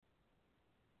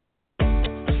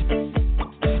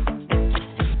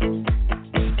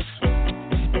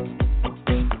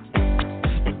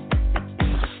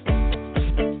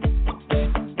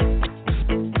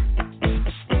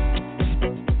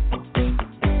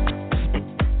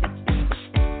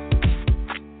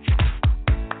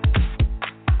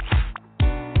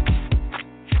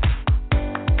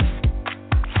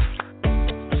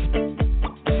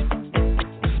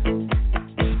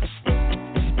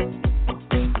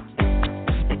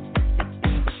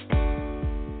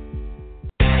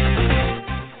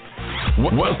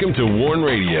Welcome to Warn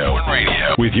Radio,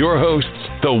 with your hosts,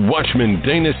 the Watchman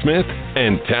Dana Smith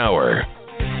and Tower.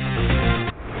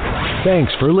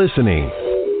 Thanks for listening.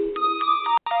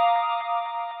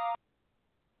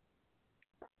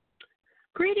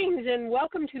 Greetings and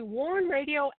welcome to Warn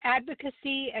Radio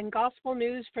Advocacy and Gospel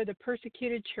News for the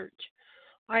Persecuted Church.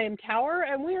 I am Tower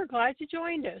and we are glad you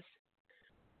joined us.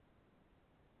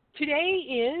 Today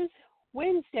is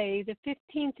Wednesday, the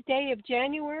 15th day of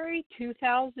January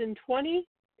 2020,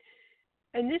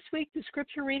 and this week the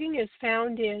scripture reading is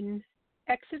found in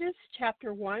Exodus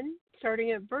chapter 1,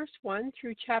 starting at verse 1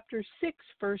 through chapter 6,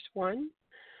 verse 1,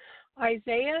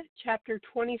 Isaiah chapter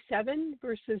 27,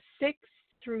 verses 6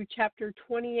 through chapter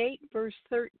 28, verse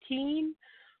 13,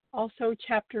 also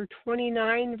chapter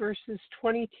 29, verses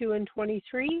 22 and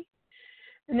 23,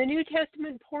 and the New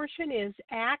Testament portion is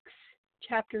Acts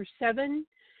chapter 7,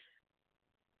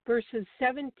 verses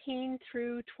 17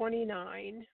 through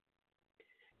 29.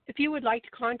 If you would like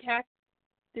to contact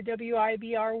the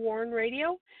WIBR Warn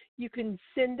Radio, you can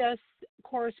send us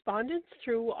correspondence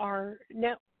through our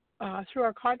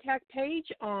contact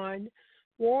page on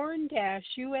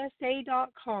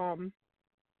warn-usa.com.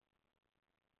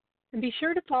 And be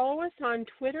sure to follow us on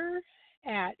Twitter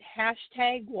at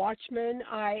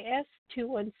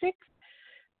 #WatchmanIS216,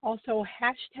 also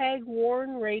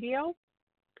 #WarnRadio.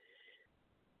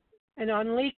 And on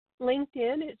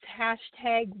LinkedIn, it's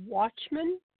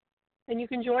 #Watchman. And you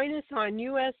can join us on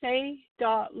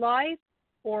USA.live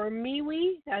or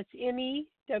MeWe, that's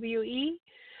MEWE.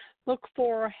 Look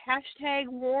for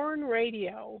 #Warn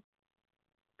Radio.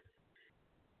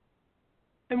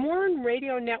 And Warn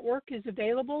Radio Network is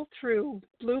available through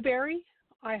Blueberry,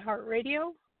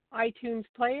 iHeartRadio, iTunes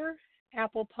Player,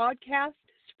 Apple Podcast,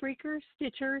 Spreaker,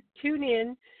 Stitcher,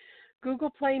 TuneIn, Google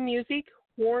Play Music,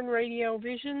 Warn Radio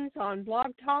Visions on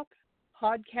Blog Talk,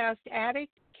 Podcast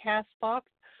Addict, CastBox,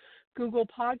 Google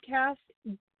Podcast,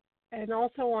 and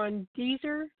also on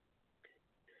Deezer.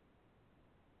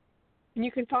 And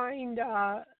you can find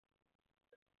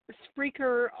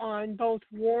Spreaker on both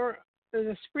the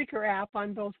Spreaker app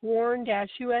on both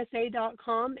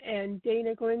warn-usa.com and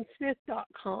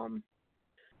danaglennsmith.com.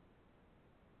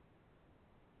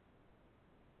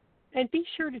 And be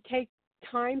sure to take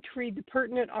time to read the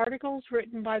pertinent articles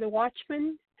written by the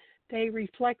Watchman. They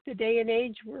reflect the day and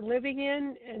age we're living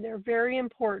in, and they're very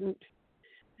important.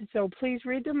 And so please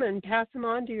read them and pass them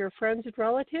on to your friends and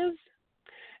relatives.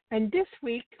 And this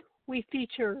week, we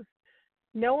feature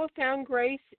Noah found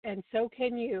grace, and so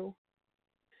can you.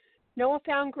 Noah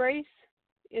found grace.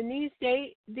 In these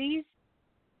days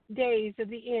of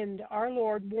the end, our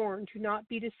Lord warned to not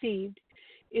be deceived.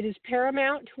 It is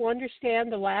paramount to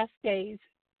understand the last days.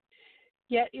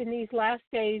 Yet in these last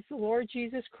days, the Lord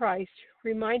Jesus Christ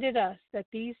reminded us that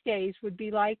these days would be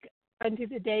like unto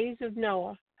the days of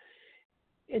Noah.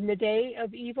 In the day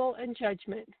of evil and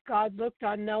judgment, God looked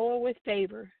on Noah with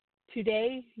favor.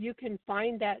 Today, you can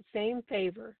find that same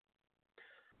favor.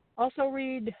 Also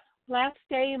read Last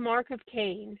Day Mark of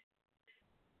Cain.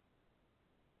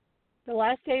 The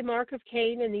last day mark of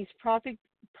Cain and these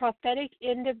prophetic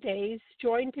end of days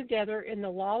joined together in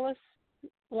the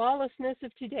lawlessness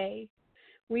of today.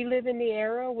 We live in the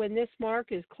era when this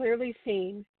mark is clearly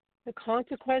seen. The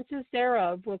consequences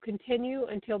thereof will continue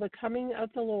until the coming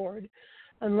of the Lord.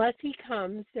 Unless he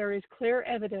comes, there is clear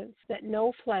evidence that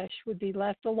no flesh would be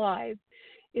left alive.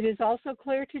 It is also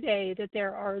clear today that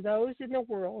there are those in the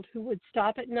world who would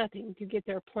stop at nothing to get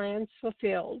their plans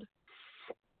fulfilled.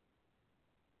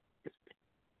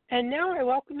 And now I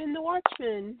welcome in the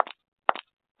Watchman.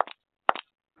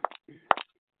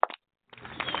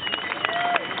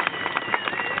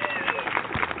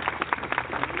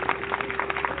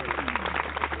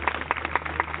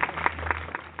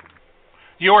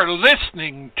 You are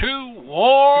listening to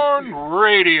Warn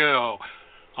Radio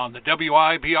on the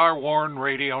WIBR Warn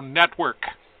Radio Network.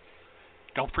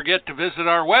 Don't forget to visit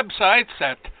our websites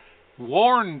at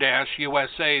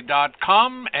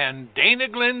warn-usa.com and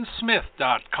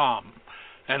danaglennsmith.com.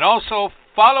 And also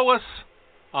follow us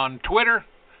on Twitter,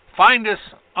 find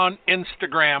us on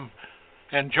Instagram,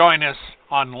 and join us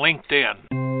on LinkedIn.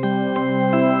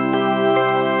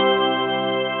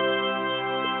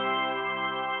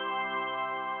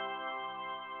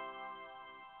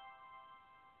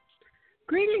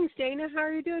 Greetings, Dana. How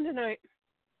are you doing tonight?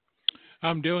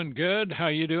 I'm doing good. How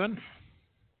you doing?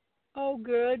 Oh,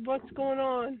 good. What's going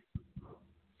on?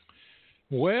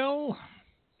 Well,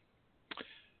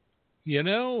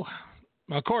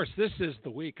 of course, this is the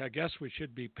week. I guess we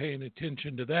should be paying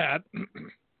attention to that.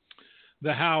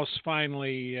 The House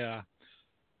finally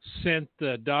sent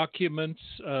the documents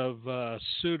of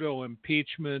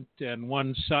pseudo-impeachment and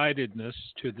one-sidedness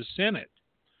to the Senate.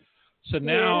 So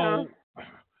now,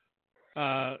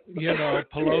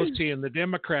 Pelosi and the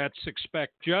Democrats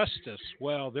expect justice.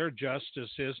 Well, their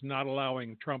justice is not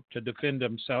allowing Trump to defend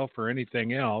himself or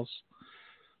anything else.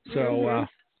 So,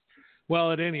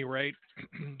 at any rate,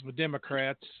 the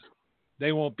Democrats,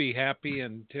 they won't be happy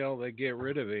until they get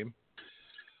rid of him.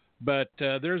 But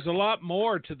there's a lot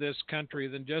more to this country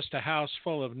than just a house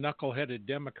full of knuckleheaded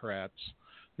Democrats.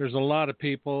 There's a lot of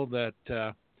people that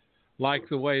like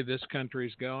the way this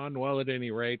country's going. Well, at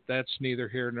any rate, that's neither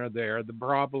here nor there. The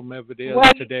problem of it is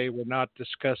today we're not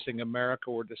discussing America.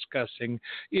 We're discussing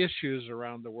issues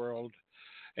around the world.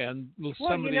 And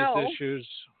some of these issues...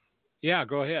 Yeah,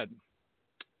 go ahead.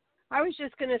 I was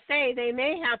just going to say they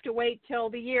may have to wait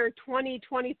till the year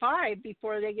 2025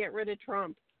 before they get rid of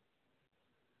Trump.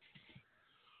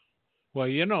 Well,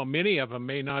 many of them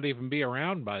may not even be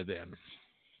around by then.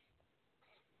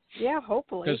 Yeah,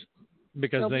 hopefully.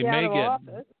 Because they may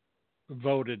get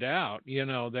voted out.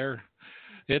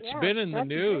 It's been in the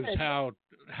news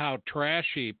how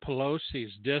trashy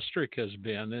Pelosi's district has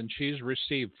been, and she's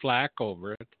received flack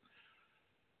over it.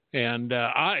 And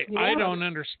I don't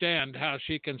understand how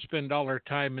she can spend all her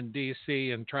time in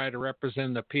D.C. and try to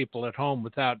represent the people at home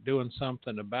without doing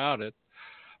something about it.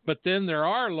 But then there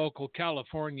are local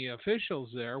California officials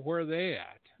there. Where are they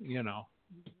at,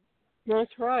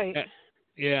 That's right.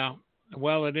 Yeah.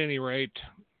 Well, at any rate,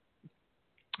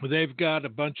 they've got a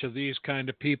bunch of these kind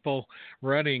of people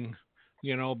running.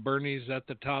 Bernie's at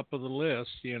the top of the list,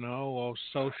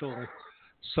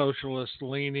 socialist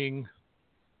leaning,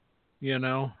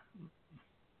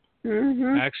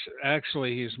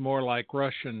 Actually, he's more like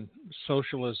Russian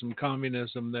socialism,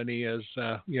 communism than he is,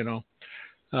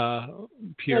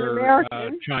 pure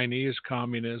Chinese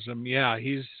communism. Yeah,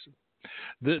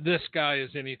 this guy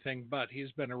is anything but.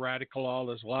 He's been a radical all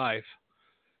his life.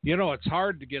 It's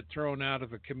hard to get thrown out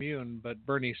of a commune, but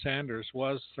Bernie Sanders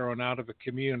was thrown out of a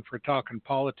commune for talking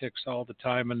politics all the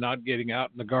time and not getting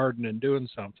out in the garden and doing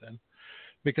something.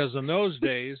 Because in those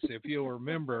days, if you'll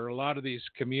remember, a lot of these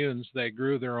communes, they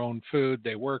grew their own food,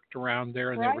 they worked around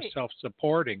there, and they were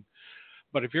self-supporting.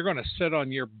 But if you're going to sit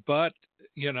on your butt,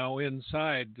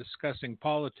 inside discussing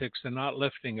politics and not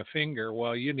lifting a finger,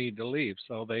 well, you need to leave.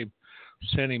 So they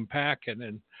sent him packing.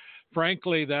 And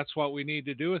frankly, that's what we need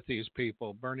to do with these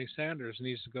people. Bernie Sanders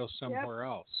needs to go somewhere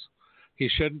else. He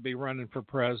shouldn't be running for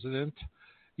president.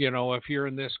 If you're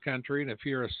in this country and if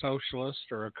you're a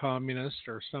socialist or a communist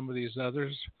or some of these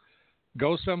others,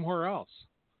 go somewhere else.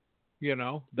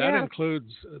 That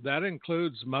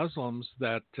includes Muslims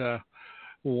that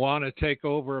want to take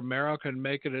over America and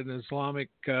make it an Islamic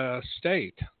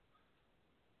state.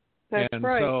 That's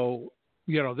right. So,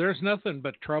 there's nothing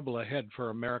but trouble ahead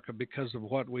for America because of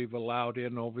what we've allowed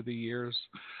in over the years.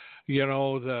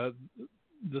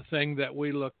 The thing that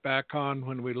we look back on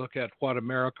when we look at what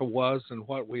America was and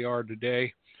what we are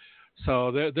today.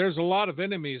 So there's a lot of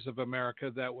enemies of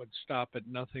America that would stop at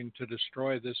nothing to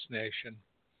destroy this nation.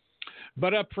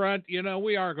 But up front,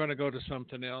 we are going to go to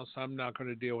something else. I'm not going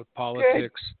to deal with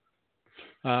politics.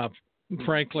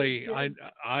 Frankly,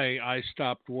 I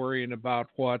stopped worrying about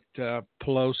what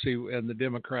Pelosi and the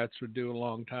Democrats would do a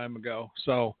long time ago.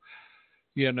 So,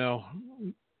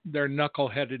 their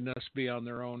knuckleheadedness be on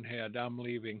their own head. I'm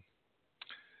leaving.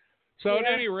 So at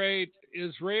any rate,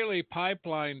 Israeli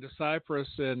pipeline to Cyprus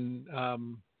and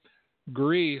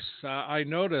Greece. I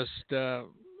noticed the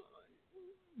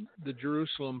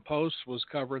Jerusalem Post was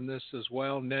covering this as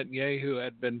well. Netanyahu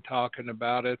had been talking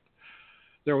about it.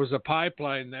 There was a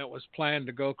pipeline that was planned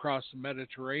to go across the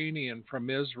Mediterranean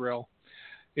from Israel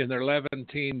in their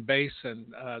Levantine Basin.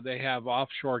 They have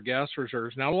offshore gas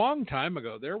reserves. Now, a long time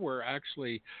ago, there were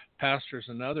actually pastors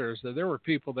and others, there were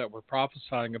people that were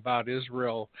prophesying about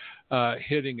Israel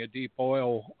hitting a deep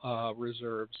oil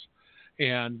reserves.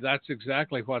 And that's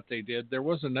exactly what they did. There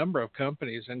was a number of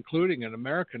companies, including an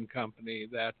American company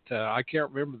that I can't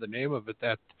remember the name of it,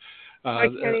 that I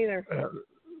can't either.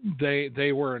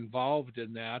 They were involved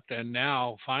in that. And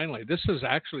now, finally, this is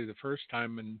actually the first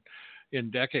time in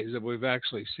decades that we've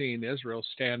actually seen Israel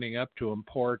standing up to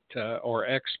import or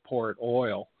export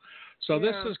oil. So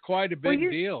this is quite a big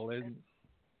deal. And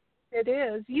it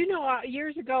is.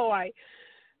 Years ago,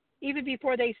 even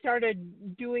before they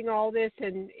started doing all this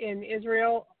in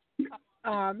Israel,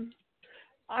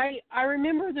 I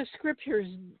remember the scriptures.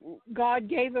 God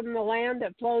gave them the land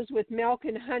that flows with milk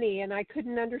and honey, and I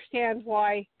couldn't understand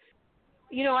why.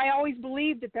 I always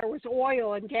believed that there was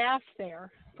oil and gas there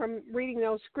from reading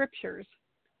those scriptures.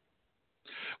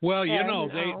 Well,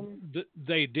 And,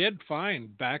 they did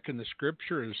find back in the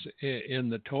scriptures in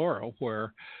the Torah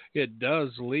where it does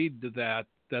lead to that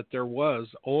there was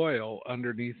oil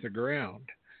underneath the ground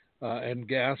and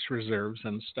gas reserves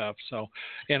and stuff. So,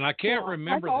 and I can't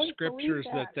remember the scriptures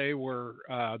that they were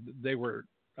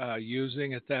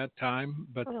using at that time,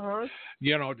 but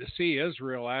to see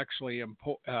Israel actually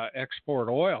export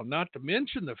oil, not to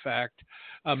mention the fact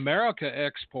America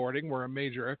exporting, we're a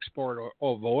major exporter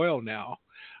of oil now.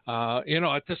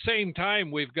 At the same time,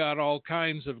 we've got all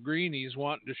kinds of greenies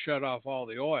wanting to shut off all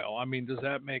the oil. I mean, does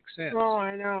that make sense? Oh,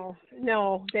 I know.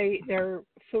 No, they're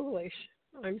foolish.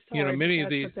 I'm sorry,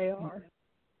 that's what they are.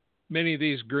 Many of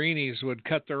these greenies would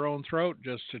cut their own throat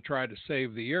just to try to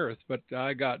save the earth. But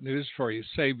I got news for you.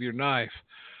 Save your knife.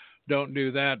 Don't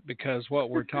do that, because what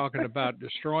we're talking about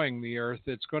destroying the earth,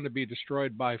 it's going to be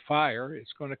destroyed by fire.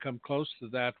 It's going to come close to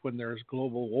that when there's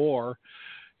global war.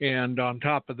 And on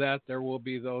top of that, there will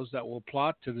be those that will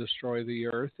plot to destroy the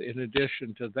earth. In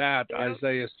addition to that,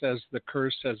 Isaiah says the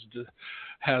curse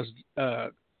has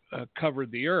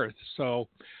covered the earth. So,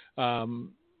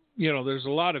 there's a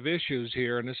lot of issues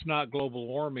here, and it's not global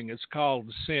warming. It's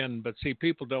called sin. But see,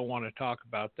 people don't want to talk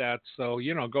about that. So,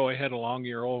 go ahead along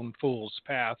your own fool's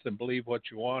path and believe what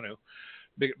you want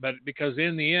to. But because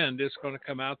in the end, it's going to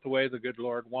come out the way the good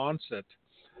Lord wants it.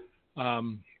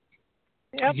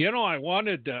 Yep. I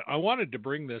wanted to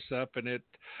bring this up, and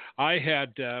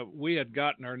we had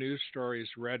gotten our news stories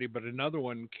ready, but another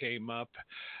one came up,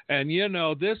 and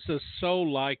this is so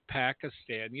like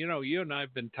Pakistan. You and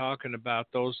I've been talking about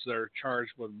those that are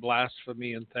charged with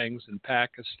blasphemy and things in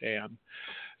Pakistan,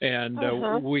 and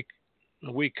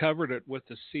we covered it with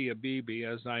the Sia Bibi,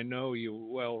 as I know you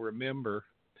well remember,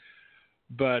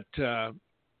 but.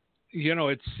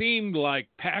 It seemed like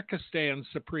Pakistan's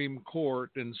Supreme Court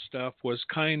and stuff was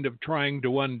kind of trying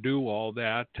to undo all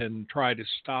that and try to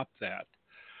stop that.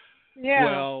 Yeah.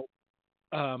 Well,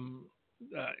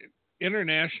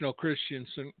 International Christian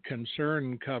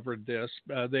Concern covered this.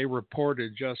 They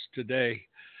reported just today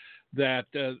that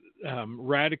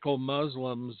radical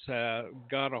Muslims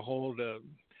got a hold of.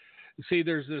 See,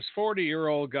 there's this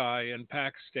 40-year-old guy in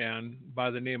Pakistan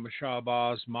by the name of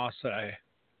Shahbaz Masai.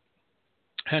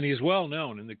 And he's well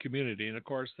known in the community, and of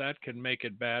course that can make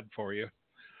it bad for you.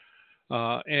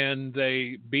 And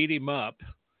they beat him up,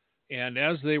 and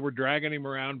as they were dragging him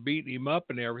around, beating him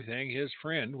up and everything, his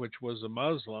friend, which was a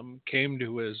Muslim, came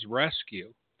to his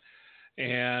rescue,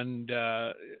 and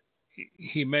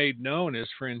he made known his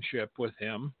friendship with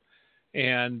him.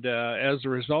 And as a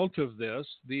result of this,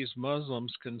 these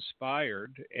Muslims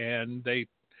conspired, and they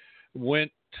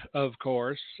went, of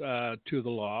course, to the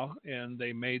law, and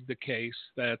they made the case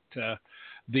that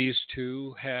these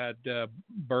two had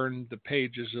burned the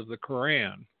pages of the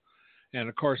Quran. And,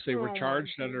 of course, they were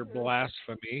charged under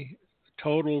blasphemy,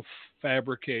 total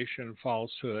fabrication,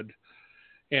 falsehood,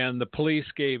 and the police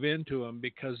gave in to them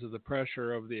because of the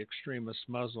pressure of the extremist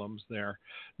Muslims there.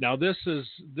 Now, this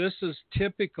is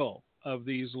typical of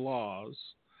these laws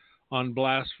on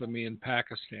blasphemy in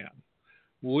Pakistan.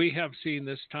 We have seen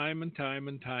this time and time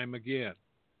and time again.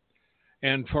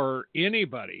 And for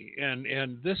anybody,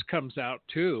 and this comes out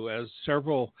too, as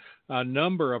a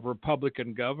number of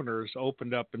Republican governors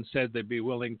opened up and said they'd be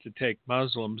willing to take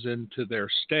Muslims into their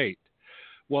state.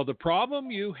 Well, the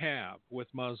problem you have with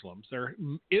Muslims,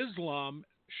 Islam,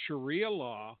 Sharia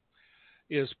law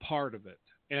is part of it.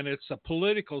 And it's a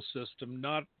political system,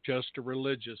 not just a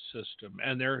religious system.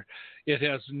 And it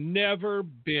has never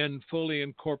been fully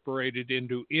incorporated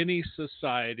into any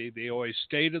society. They always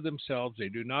stay to themselves. They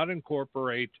do not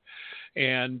incorporate,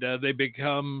 and they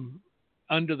become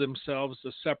unto themselves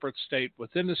a separate state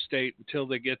within a state until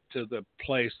they get to the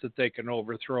place that they can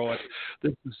overthrow it.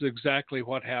 This is exactly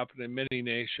what happened in many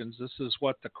nations. This is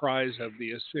what the cries of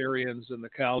the Assyrians and the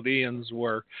Chaldeans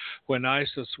were when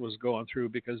ISIS was going through,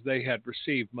 because they had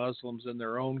received Muslims in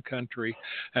their own country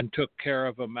and took care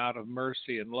of them out of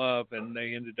mercy and love, and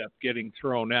they ended up getting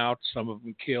thrown out, some of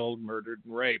them killed, murdered,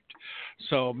 and raped.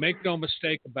 So make no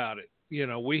mistake about it.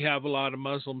 We have a lot of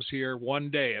Muslims here. One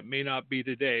day, it may not be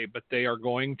today, but they are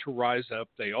going to rise up.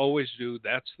 They always do.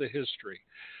 That's the history.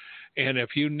 And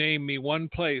if you name me one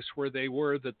place where they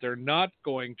were that they're not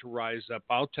going to rise up,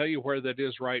 I'll tell you where that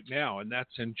is right now, and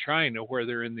that's in China, where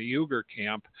they're in the Uyghur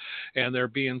camp, and they're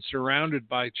being surrounded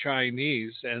by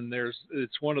Chinese, and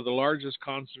it's one of the largest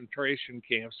concentration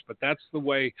camps, but that's the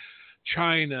way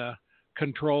China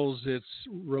controls its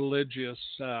religious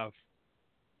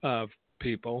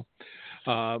people.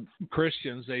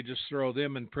 Christians, they just throw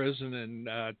them in prison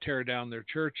and tear down their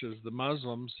churches. The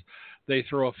Muslims, they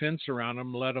throw a fence around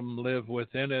them, let them live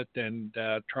within it, and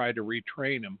try to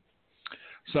retrain them.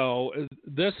 So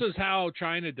this is how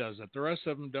China does it. The rest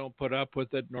of them don't put up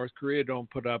with it. North Korea don't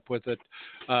put up with it.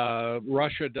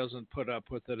 Russia doesn't put up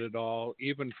with it at all,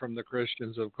 even from the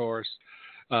Christians, of course.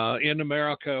 In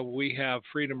America, we have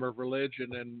freedom of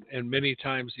religion, and many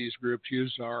times these groups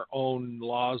use our own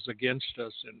laws against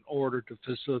us in order to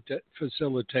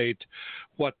facilitate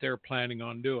what they're planning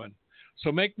on doing.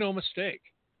 So make no mistake.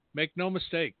 Make no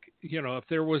mistake. You know, if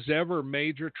there was ever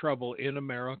major trouble in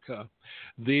America,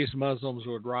 these Muslims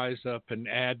would rise up and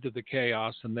add to the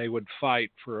chaos, and they would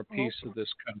fight for a piece of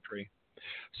this country.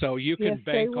 So you can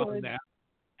bank on that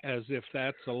as if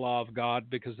that's the law of God,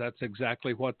 because that's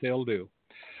exactly what they'll do.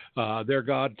 Their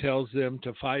God tells them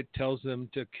to fight, tells them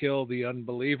to kill the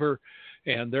unbeliever,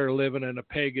 and they're living in a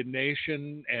pagan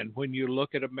nation. And when you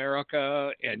look at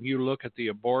America and you look at the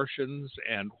abortions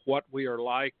and what we are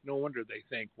like, no wonder they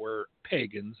think we're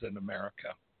pagans in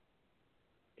America.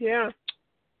 Yeah.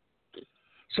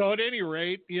 So at any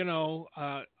rate, you know,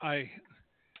 I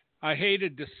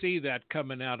hated to see that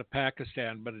coming out of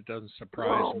Pakistan, but it doesn't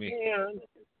surprise me. Man.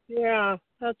 Yeah,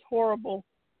 that's horrible.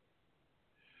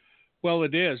 Well,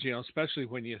 it is, you know, especially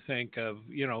when you think of,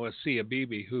 you know, Asia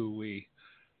Bibi, who we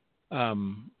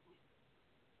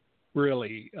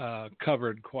really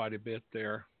covered quite a bit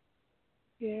there.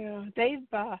 Yeah,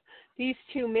 these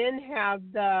two men have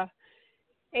the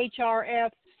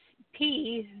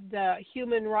HRFP, the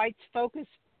Human Rights Focus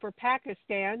for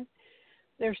Pakistan.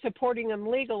 They're supporting them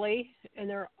legally, and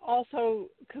they're also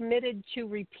committed to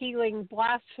repealing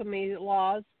blasphemy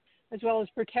laws, as well as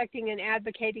protecting and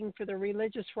advocating for the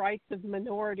religious rights of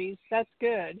minorities. That's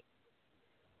good.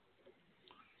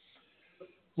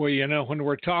 Well, you know, when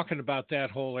we're talking about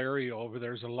that whole area over,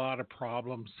 there's a lot of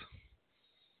problems.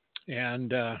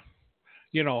 And,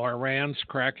 you know, Iran's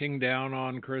cracking down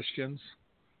on Christians.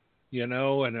 You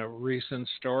know, in a recent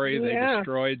story, they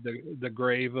destroyed the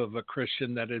grave of a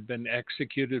Christian that had been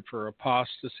executed for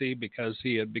apostasy because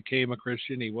he had became a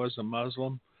Christian. He was a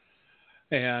Muslim.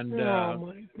 And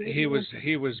he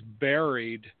was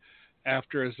buried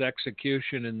after his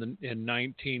execution in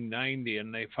 1990,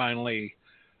 and they finally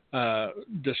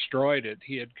destroyed it.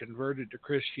 He had converted to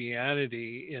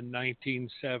Christianity in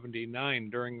 1979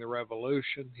 during the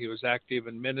Revolution. He was active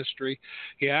in ministry.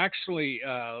 He actually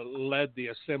led the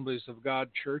Assemblies of God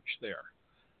Church there.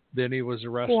 Then he was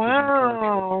arrested and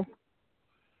tortured.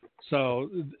 So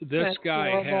this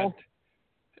guy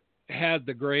had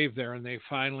the grave there, and they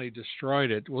finally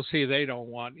destroyed it. Well, see, they don't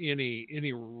want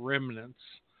any remnants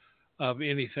of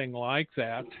anything like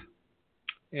that.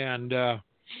 And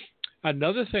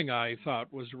another thing I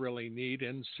thought was really neat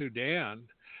in Sudan,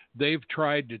 they've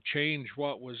tried to change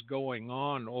what was going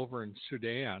on over in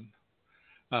Sudan.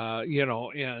 You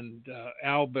know, and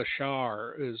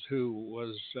al-Bashir is who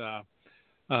was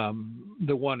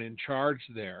the one in charge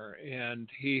there, and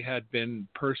he had been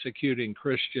persecuting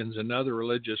Christians and other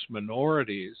religious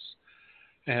minorities.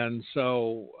 And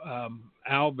so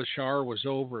al-Bashir was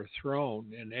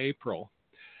overthrown in April.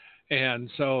 And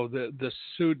so the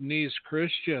Sudanese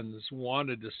Christians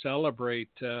wanted to celebrate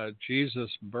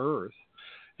Jesus' birth,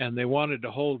 and they wanted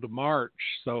to hold a march.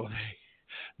 So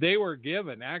they were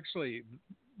given actually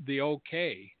the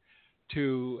okay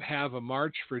to have a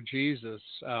March for Jesus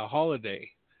holiday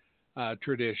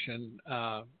tradition,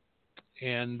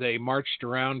 and they marched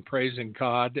around praising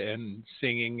God and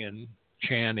singing and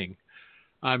chanting.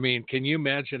 I mean, can you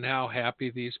imagine how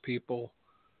happy these people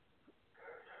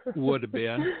would have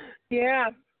been?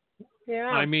 Yeah.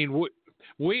 I mean,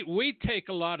 we take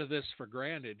a lot of this for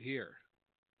granted here.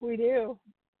 We do.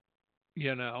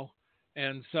 You know,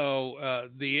 and so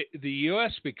the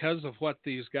U.S., because of what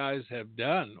these guys have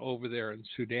done over there in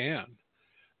Sudan,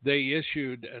 they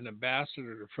issued an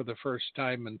ambassador for the first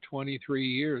time in 23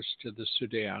 years to the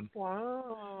Sudan.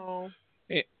 Wow.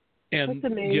 And,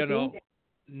 that's amazing. You know,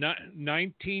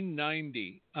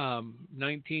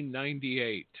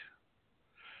 1998,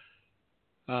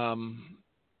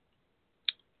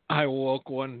 I woke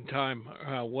one time,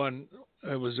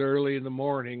 it was early in the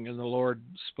morning, and the Lord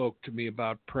spoke to me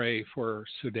about pray for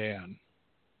Sudan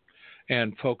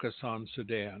and focus on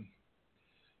Sudan.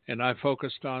 And I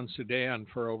focused on Sudan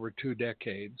for over 2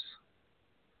 decades.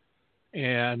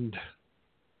 And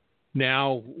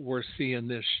now we're seeing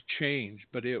this change.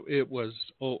 But it was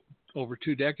over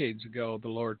 2 decades ago, the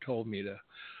Lord told me to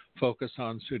focus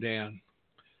on Sudan.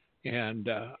 And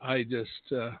I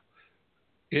just,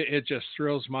 it just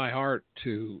thrills my heart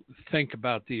to think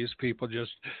about these people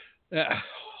just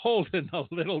holding a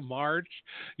little march,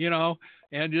 you know,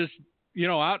 and just, you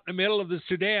know, out in the middle of the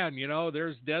Sudan, you know,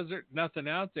 there's desert, nothing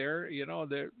out there, you know,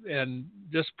 and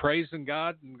just praising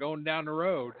God and going down the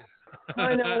road.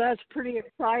 I know, that's pretty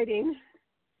exciting.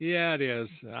 Yeah, it is.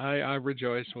 I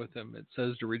rejoice with them. It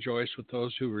says to rejoice with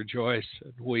those who rejoice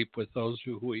and weep with those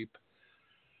who weep.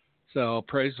 So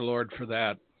praise the Lord for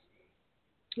that.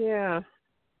 Yeah.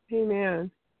 Amen.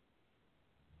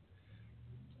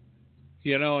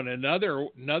 You know, and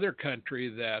another country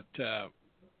that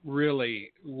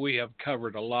really we have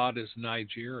covered a lot is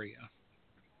Nigeria.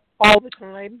 All the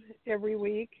time, every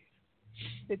week,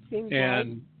 it seems like.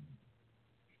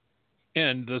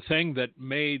 And the thing that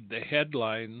made the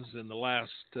headlines in the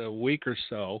last week or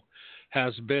so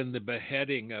has been the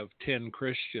beheading of 10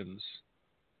 Christians.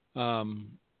 And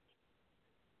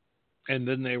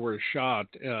then they were shot,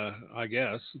 I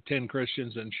guess, 10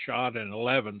 Christians and shot an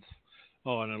 11th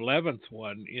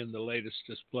one in the latest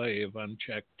display of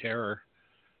unchecked terror.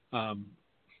 Now,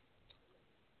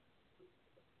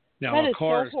 that is of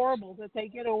course, so horrible that they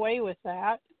get away with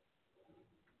that.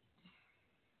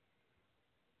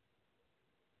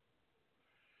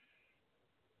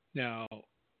 Now,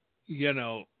 you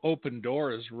know, Open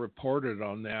Doors reported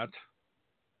on that,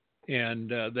 and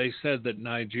they said that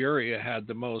Nigeria had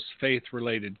the most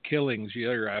faith-related killings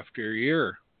year after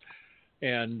year.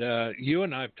 And you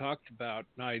and I have talked about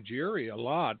Nigeria a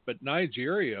lot, but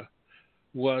Nigeria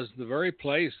was the very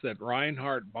place that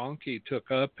Reinhard Bonnke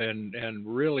took up and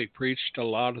really preached a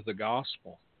lot of the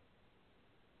gospel.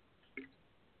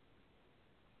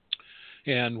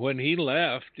 And when he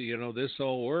left, you know, this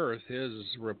old earth, his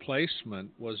replacement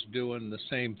was doing the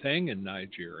same thing in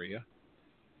Nigeria.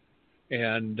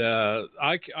 And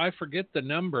I forget the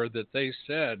number that they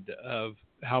said of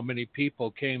how many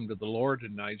people came to the Lord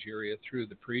in Nigeria through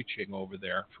the preaching over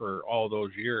there for all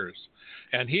those years.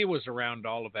 And he was around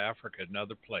all of Africa and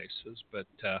other places, but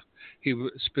he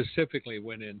specifically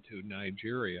went into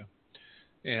Nigeria.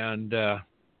 And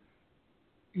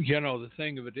you know, the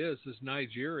thing of it is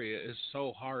Nigeria is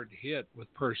so hard hit with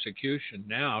persecution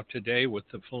now today with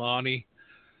the Fulani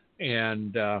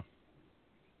and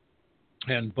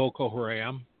Boko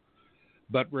Haram.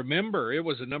 But remember, it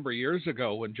was a number of years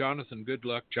ago when Jonathan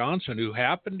Goodluck Johnson, who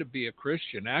happened to be a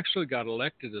Christian, actually got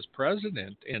elected as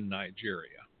president in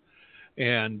Nigeria.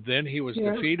 And then he was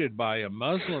defeated by a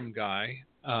Muslim guy,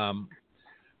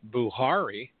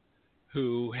 Buhari,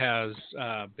 who has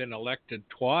been elected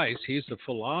twice. He's a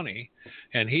Fulani,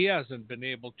 and he hasn't been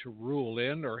able to rule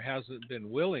in or hasn't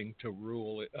been willing to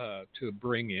rule, to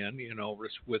bring in, you know,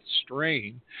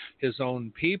 restrain his own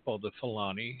people, the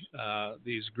Fulani,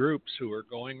 these groups who are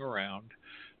going around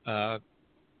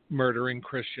murdering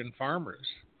Christian farmers.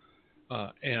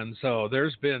 And so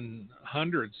there's been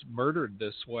hundreds murdered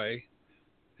this way.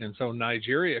 And so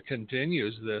Nigeria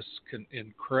continues this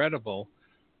incredible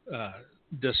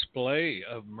display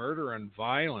of murder and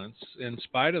violence in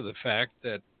spite of the fact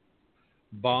that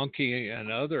Bonnke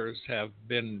and others have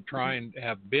been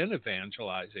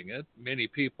evangelizing it, many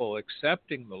people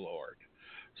accepting the Lord.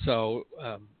 So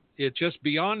it's just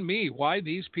beyond me why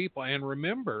these people, and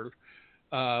remember,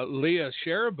 Leah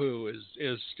Sharibu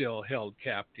is still held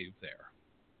captive there.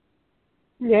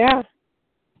 Yeah.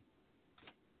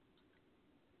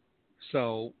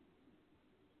 So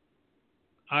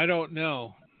I don't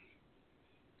know.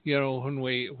 You know,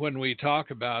 when we talk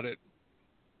about it,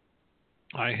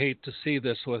 I hate to see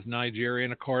this with Nigeria,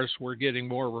 and of course we're getting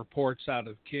more reports out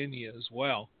of Kenya as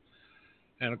well.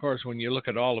 And of course, when you look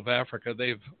at all of Africa,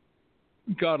 they've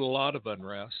got a lot of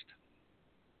unrest.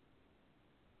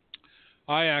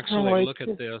 I actually look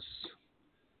at this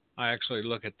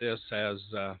as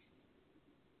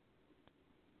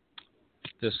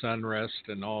this unrest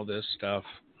and all this stuff,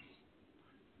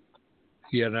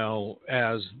 you know,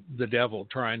 as the devil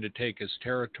trying to take his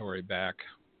territory back.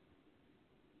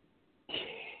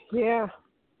 Yeah.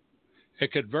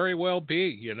 It could very well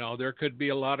be, you know, there could be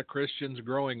a lot of Christians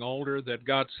growing older that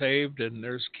got saved, and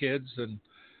there's kids, and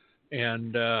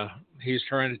he's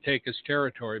trying to take his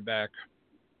territory back.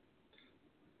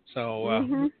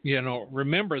 So, you know,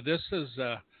 remember, this is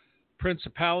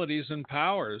principalities and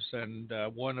powers, and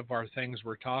one of our things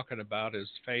we're talking about is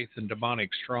faith and demonic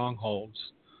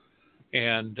strongholds.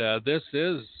 And this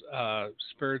is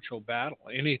spiritual battle.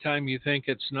 Anytime you think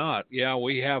it's not, yeah,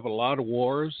 we have a lot of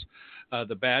wars.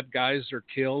 The bad guys are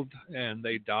killed and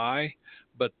they die.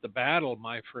 But the battle,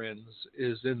 my friends,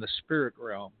 is in the spirit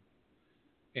realm.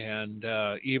 And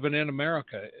even in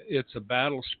America, it's a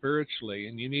battle spiritually.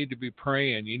 And you need to be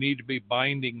praying. You need to be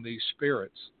binding these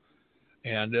spirits.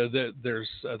 And there's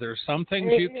some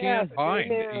things you can't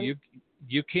bind.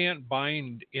 You can't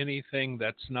bind anything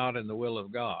that's not in the will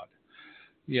of God.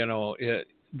 You know,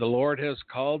 the Lord has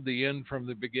called the end from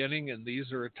the beginning, and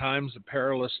these are times of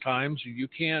perilous times. You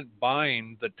can't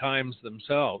bind the times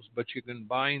themselves, but you can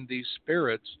bind these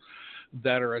spirits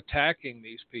that are attacking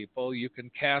these people. You can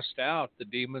cast out the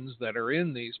demons that are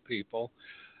in these people,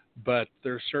 but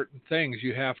there's certain things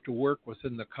you have to work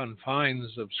within the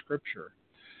confines of Scripture.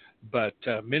 But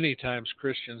many times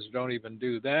Christians don't even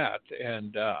do that.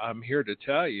 And I'm here to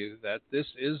tell you that this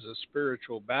is a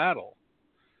spiritual battle.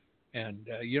 And,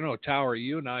 Tower,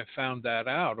 you and I found that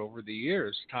out over the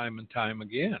years, time and time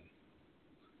again.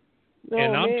 Oh,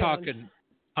 and man.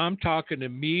 I'm talking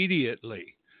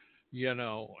immediately, and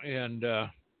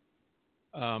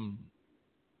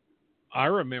I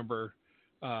remember,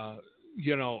 a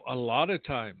lot of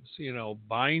times,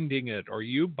 binding it or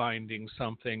you binding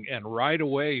something, and right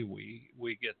away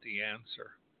we get the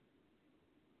answer.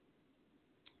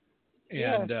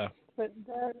 And yes, but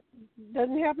that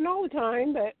doesn't happen all the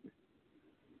time, but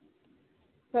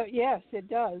yes, it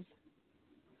does.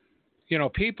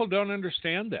 People don't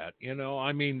understand that.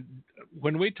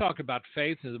 When we talk about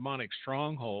faith and demonic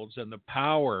strongholds and the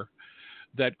power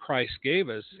that Christ gave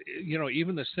us,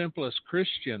 even the simplest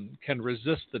Christian can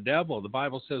resist the devil. The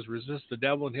Bible says, resist the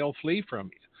devil and he'll flee from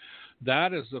you.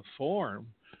 That is a form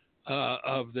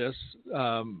of this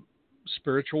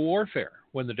spiritual warfare.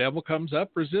 When the devil comes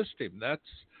up, resist him. That's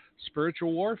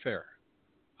spiritual warfare.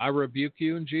 I rebuke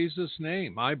you in Jesus'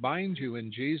 name. I bind you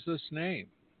in Jesus' name.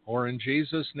 Or in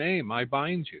Jesus' name, I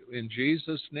bind you. In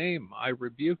Jesus' name, I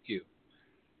rebuke you.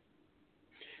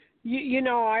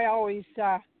 I always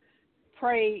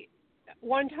pray.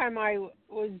 One time I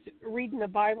was reading the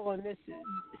Bible and this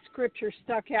scripture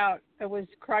stuck out. It was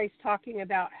Christ talking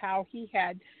about how he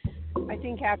had, I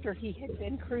think after he had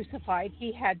been crucified,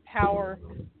 he had power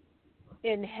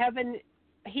in heaven.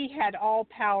 He had all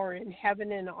power in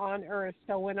heaven and on earth.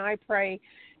 So when I pray,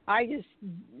 I just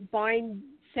bind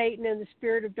Satan and the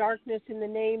spirit of darkness in the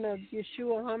name of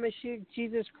Yeshua HaMashiach,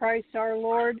 Jesus Christ our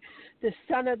Lord, the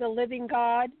Son of the living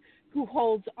God, who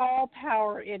holds all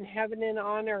power in heaven and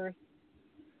on earth.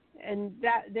 And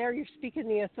that there you're speaking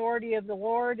the authority of the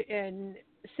Lord, and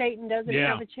Satan doesn't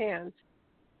have a chance.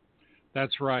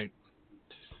 That's right.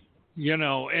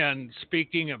 And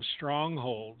speaking of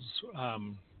strongholds,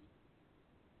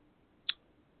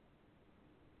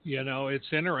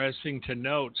 it's interesting to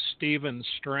note Stephen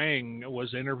Strang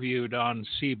was interviewed on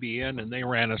CBN, and they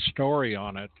ran a story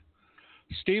on it.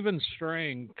 Stephen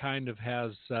Strang kind of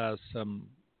has some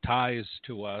ties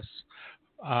to us.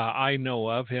 I know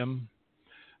of him,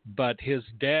 but his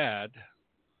dad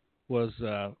was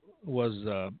a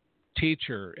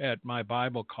teacher at my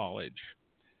Bible college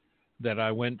that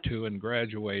I went to and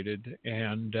graduated,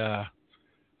 and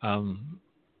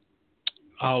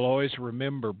I'll always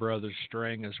remember Brother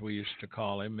Strang, as we used to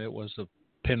call him. It was a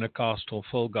Pentecostal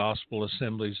Full Gospel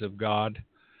Assemblies of God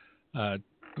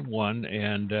one,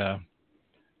 and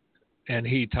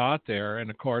he taught there.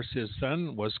 And of course, his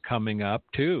son was coming up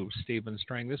too, Stephen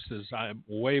Strang. This is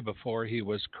way before he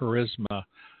was Charisma,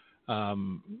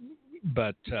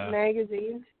 but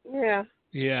magazine, media,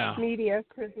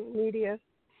 Charisma Media.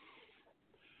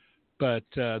 But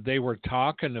they were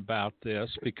talking about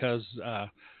this because.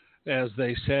 As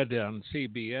they said on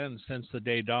CBN, since the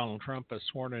day Donald Trump has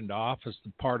sworn into office,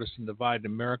 the partisan divide in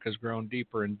America has grown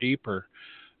deeper and deeper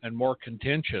and more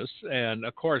contentious. And,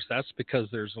 of course, that's because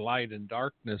there's light and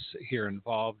darkness here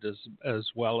involved as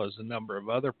well as a number of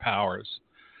other powers.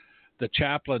 The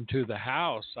chaplain to the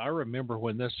House, I remember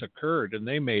when this occurred, and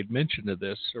they made mention of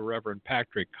this, Reverend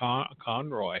Patrick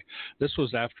Conroy. This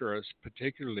was after a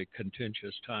particularly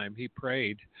contentious time. He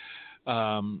prayed.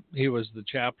 He was the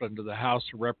chaplain to the House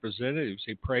of Representatives.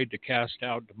 He prayed to cast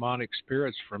out demonic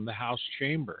spirits from the House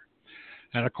chamber.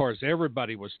 And, of course,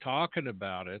 everybody was talking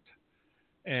about it.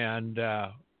 And,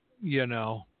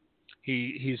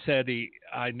 he said,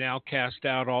 I now cast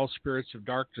out all spirits of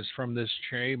darkness from this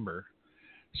chamber,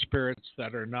 spirits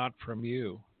that are not from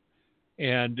you.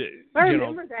 And, I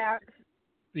remember that.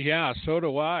 Yeah, so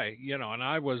do I, and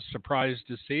I was surprised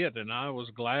to see it, and I was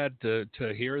glad to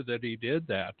hear that he did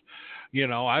that.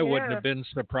 I wouldn't have been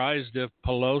surprised if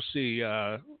Pelosi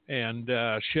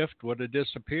and Schiff would have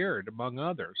disappeared, among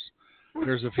others.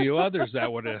 There's a few others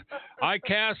that would have, I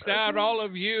cast out all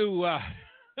of you,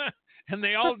 and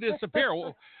they all disappear.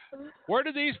 Well, where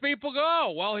did these people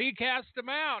go? Well, he cast them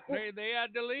out. They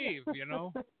had to leave,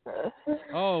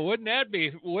 Oh, wouldn't that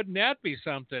be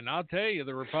something? I'll tell you,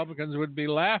 the Republicans would be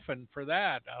laughing for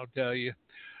that, I'll tell you.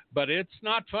 But it's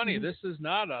not funny. This is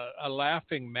not a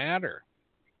laughing matter.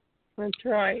 That's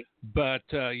right. But,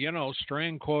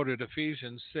 Strang quoted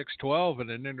Ephesians 6:12 in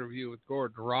an interview with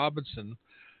Gordon Robinson,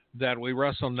 that we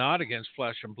wrestle not against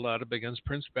flesh and blood, but against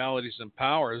principalities and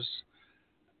powers.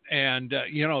 And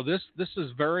this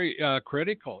is very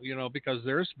critical, because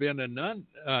there's been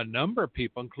a number of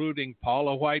people, including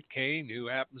Paula White Cain, who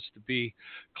happens to be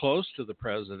close to the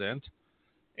president,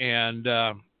 and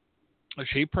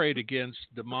she prayed against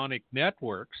demonic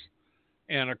networks.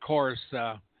 And of course,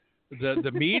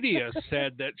 the media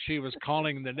said that she was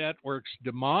calling the networks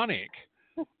demonic.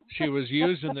 She was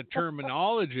using the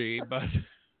terminology, but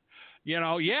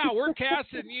we're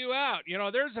casting you out.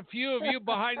 There's a few of you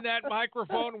behind that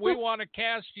microphone. We want to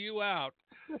cast you out.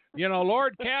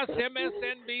 Lord, cast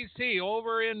MSNBC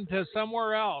over into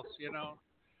somewhere else.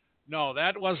 No,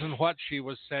 that wasn't what she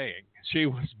was saying. She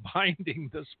was binding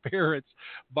the spirits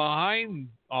behind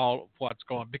all of what's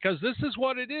going on, because this is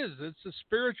what it is. It's a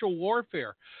spiritual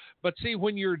warfare. But see,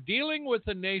 when you're dealing with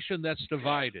a nation that's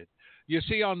divided, you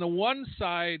see, on the one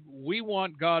side, we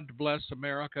want God to bless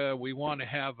America. We want to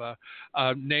have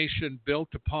a nation built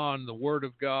upon the Word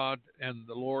of God and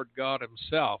the Lord God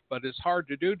Himself. But it's hard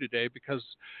to do today because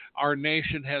our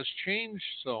nation has changed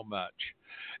so much.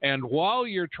 And while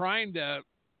you're trying to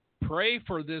pray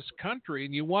for this country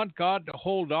and you want God to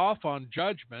hold off on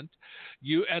judgment,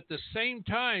 you at the same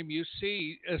time you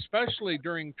see, especially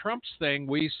during Trump's thing,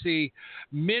 we see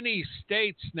many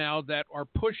states now that are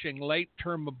pushing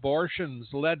late-term abortions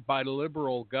led by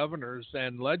liberal governors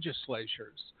and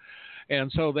legislatures.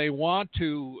 And so they want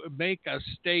to make a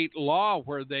state law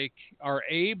where they are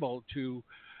able to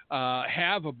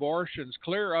have abortions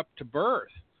clear up to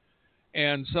birth.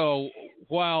 And so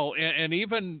and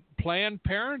even Planned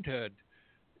Parenthood,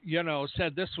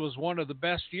 said this was one of the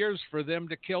best years for them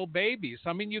to kill babies.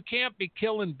 I mean, you can't be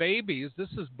killing babies.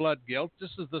 This is blood guilt. This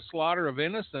is the slaughter of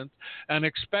innocents, and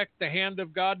expect the hand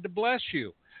of God to bless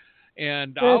you.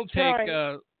 And I'll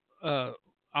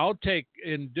take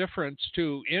indifference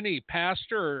to any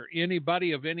pastor or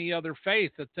anybody of any other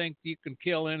faith that think you can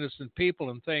kill innocent people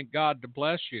and thank God to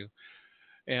bless you.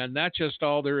 And that's just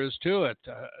all there is to it,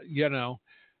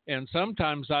 And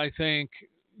sometimes I think,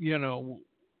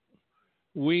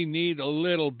 we need a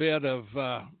little bit of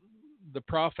the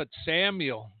prophet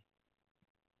Samuel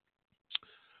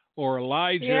or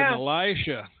Elijah and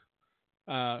Elisha.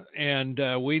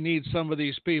 And we need some of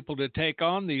these people to take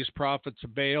on these prophets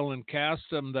of Baal and cast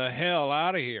them the hell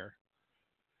out of here.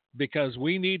 Because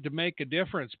we need to make a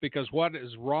difference, because what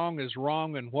is wrong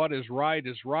and what is right.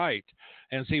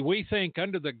 And see, we think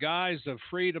under the guise of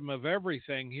freedom of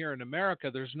everything here in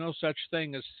America, there's no such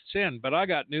thing as sin. But I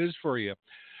got news for you.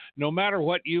 No matter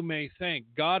what you may think,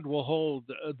 God will hold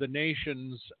the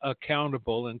nations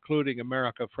accountable, including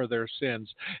America, for their sins.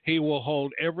 He will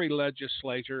hold every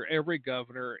legislator, every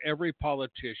governor, every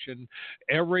politician,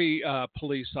 every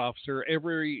police officer,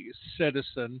 every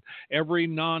citizen, every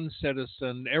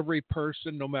non-citizen, every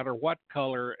person, no matter what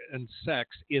color and sex,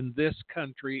 in this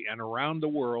country and around the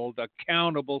world,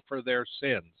 accountable for their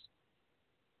sins.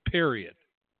 Period.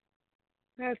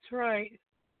 That's right.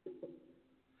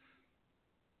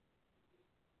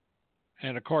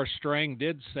 And, of course, Strang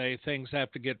did say things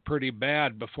have to get pretty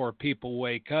bad before people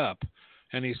wake up.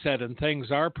 And he said, and things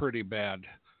are pretty bad.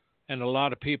 And a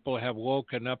lot of people have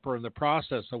woken up or in the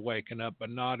process of waking up,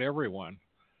 but not everyone.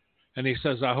 And he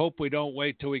says, I hope we don't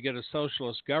wait till we get a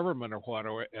socialist government or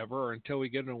whatever, or until we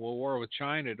get into a war with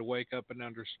China to wake up and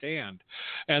understand.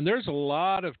 And there's a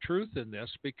lot of truth in this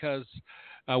because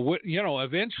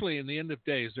eventually in the end of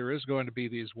days, there is going to be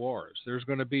these wars. There's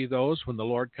going to be those when the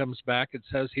Lord comes back, it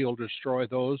says he'll destroy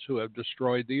those who have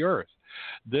destroyed the earth.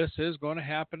 This is going to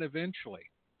happen eventually,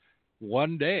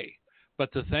 one day.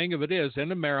 But the thing of it is,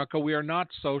 in America, we are not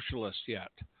socialists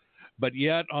yet. But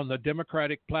yet on the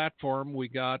Democratic platform, we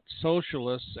got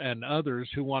socialists and others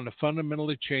who want to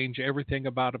fundamentally change everything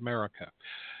about America.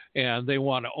 And they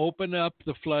want to open up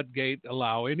the floodgate,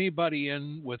 allow anybody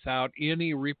in without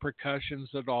any repercussions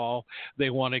at all. They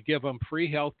want to give them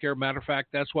free health care. Matter of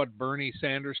fact, that's what Bernie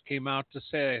Sanders came out to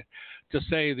say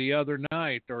the other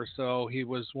night or so. He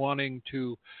was wanting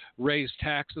to raise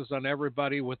taxes on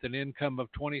everybody with an income of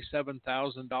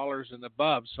 $27,000 and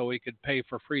above so he could pay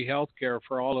for free health care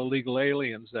for all illegal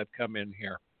aliens that come in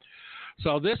here.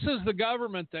 So this is the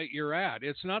government that you're at.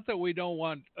 It's not that we don't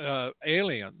want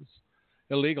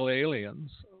illegal aliens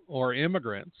or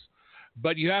immigrants,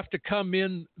 but you have to come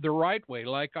in the right way,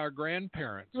 like our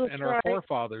grandparents and our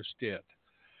forefathers did.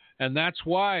 And that's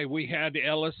why we had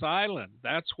Ellis Island.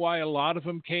 That's why a lot of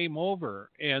them came over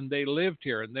and they lived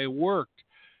here and they worked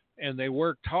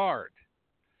hard.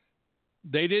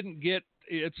 They didn't get,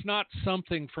 it's not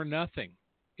something for nothing.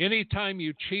 Anytime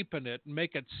you cheapen it and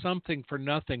make it something for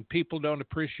nothing, people don't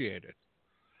appreciate it.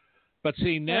 But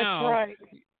see, now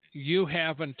you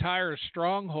have entire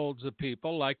strongholds of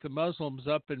people like the Muslims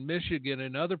up in Michigan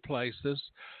and other places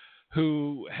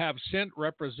who have sent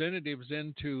representatives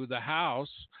into the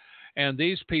House, and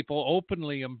these people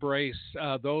openly embrace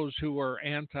those who are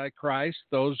anti-Christ,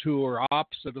 those who are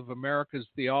opposite of America's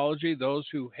theology, those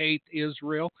who hate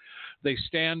Israel. They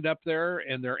stand up there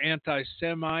and they're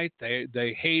anti-Semite.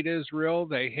 They hate Israel.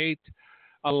 They hate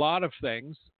a lot of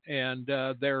things, and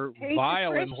they're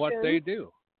vile in what they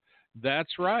do.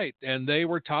 That's right. And they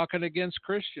were talking against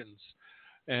Christians.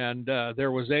 And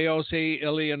there was AOC,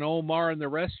 Ilhan Omar, and the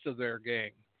rest of their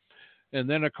gang. And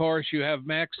then, of course, you have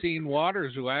Maxine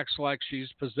Waters, who acts like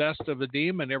she's possessed of a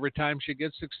demon every time she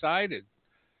gets excited.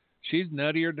 She's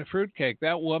nuttier than fruitcake.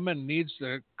 That woman needs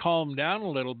to calm down a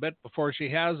little bit before she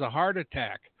has a heart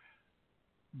attack.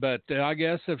 But I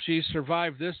guess if she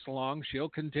survived this long, she'll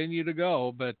continue to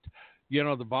go. But, you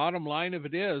know, the bottom line of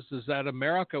it is that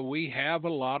America, we have a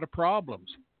lot of problems.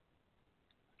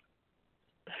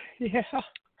 Yeah,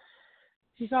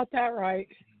 you got that right.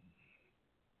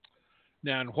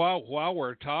 Now, and while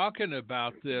we're talking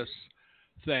about this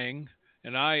thing,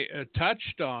 and I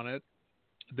touched on it,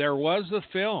 there was a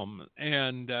film,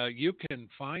 and you can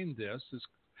find this.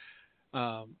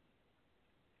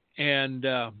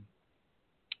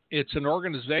 It's an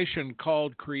organization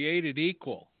called Created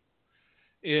Equal.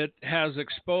 It has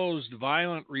exposed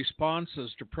violent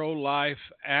responses to pro-life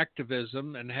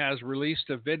activism and has released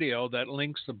a video that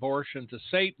links abortion to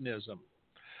Satanism.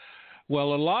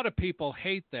 Well, a lot of people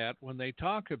hate that when they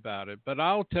talk about it, but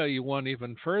I'll tell you one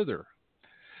even further,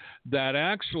 that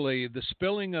actually the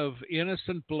spilling of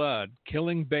innocent blood,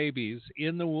 killing babies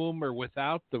in the womb or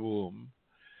without the womb,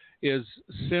 is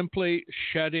simply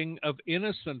shedding of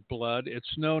innocent blood.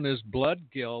 It's known as blood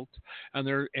guilt, and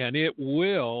it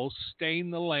will stain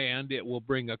the land. It will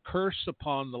bring a curse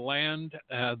upon the land,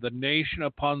 the nation,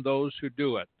 upon those who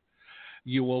do it.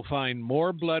 You will find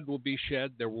more blood will be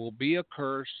shed. There will be a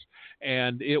curse,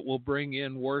 and it will bring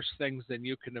in worse things than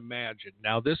you can imagine.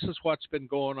 Now, this is what's been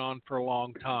going on for a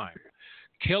long time.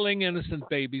 Killing innocent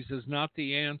babies is not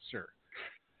the answer.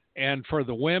 And for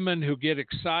the women who get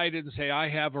excited and say, I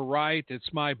have a right,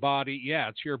 it's my body. Yeah,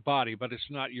 it's your body, but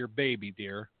it's not your baby,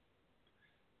 dear.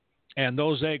 And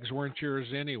those eggs weren't yours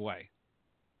anyway.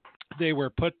 They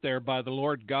were put there by the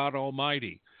Lord God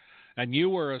Almighty. And you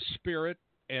were a spirit,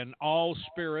 and all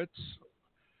spirits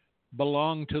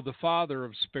belong to the Father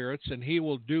of spirits, and he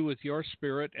will do with your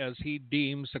spirit as he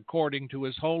deems according to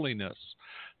his holiness.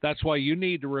 That's why you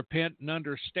need to repent and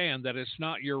understand that it's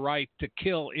not your right to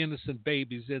kill innocent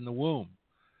babies in the womb.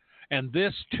 And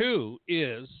this, too,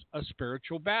 is a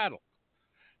spiritual battle.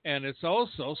 And it's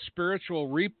also spiritual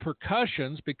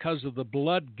repercussions because of the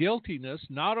blood guiltiness,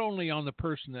 not only on the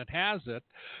person that has it,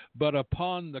 but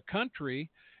upon the country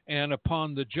and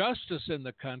upon the justice in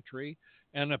the country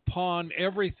and upon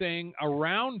everything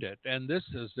around it. And this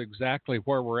is exactly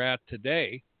where we're at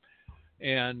today.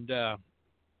 And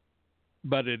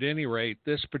but at any rate,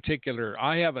 this particular,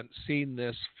 I haven't seen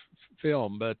this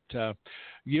film, but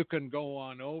you can go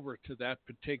on over to that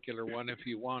particular one if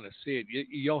you want to see it.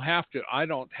 You'll have to, I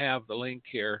don't have the link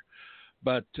here,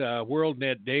 but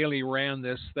WorldNet Daily ran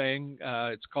this thing.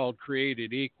 It's called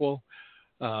Created Equal.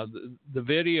 The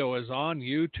video is on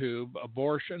YouTube,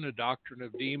 Abortion, A Doctrine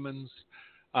of Demons.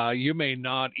 You may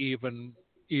not even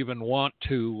want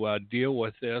to deal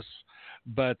with this,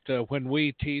 but when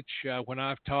we teach, when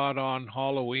I've taught on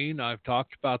Halloween, I've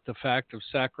talked about the fact of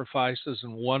sacrifices,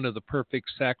 and one of the perfect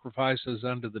sacrifices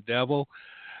unto the devil,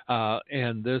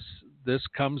 and this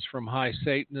comes from high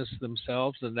Satanists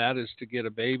themselves, and that is to get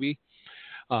a baby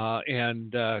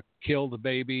and kill the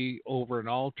baby over an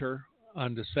altar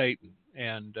unto Satan.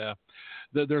 And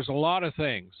there's a lot of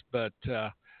things, but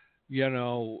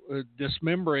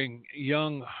dismembering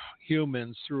young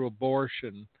humans through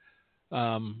abortion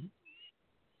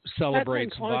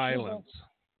celebrates violence.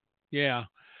 Yeah,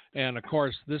 and of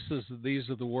course these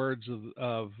are the words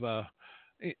of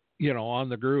on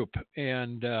the group,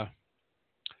 and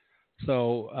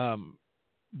so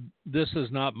this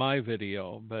is not my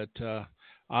video, but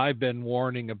I've been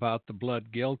warning about the blood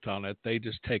guilt on it. They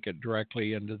just take it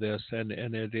directly into this, and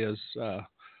it is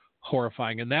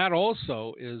horrifying. And that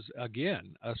also is,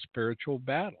 again, a spiritual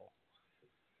battle.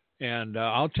 And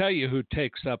I'll tell you who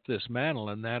takes up this mantle,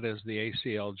 and that is the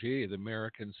ACLG, the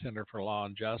American Center for Law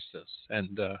and Justice,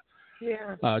 and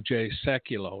Jay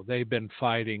Sekulow. They've been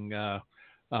fighting,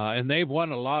 and they've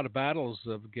won a lot of battles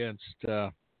against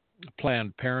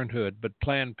Planned Parenthood, but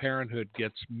Planned Parenthood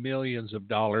gets millions of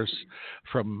dollars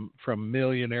from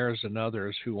millionaires and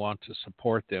others who want to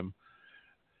support them.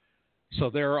 So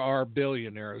there are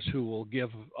billionaires who will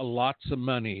give lots of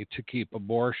money to keep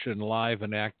abortion live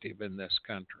and active in this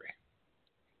country,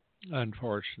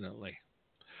 unfortunately.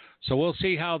 So we'll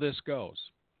see how this goes.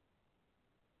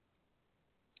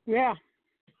 Yeah.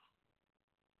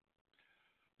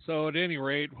 So at any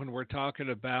rate, when we're talking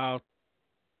about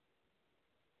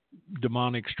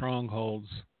demonic strongholds,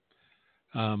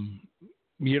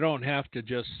 you don't have to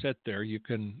just sit there. You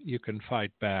can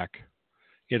fight back.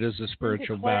 It is a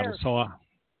spiritual battle. So,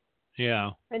 yeah.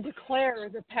 And declare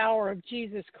the power of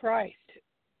Jesus Christ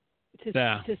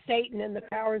to Satan and the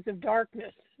powers of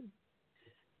darkness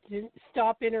to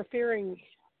stop interfering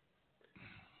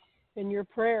in your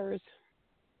prayers.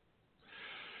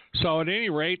 So at any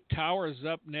rate, Tower's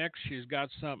up next. She's got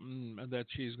something that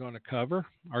she's going to cover.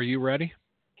 Are you ready?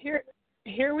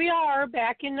 Here we are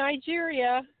back in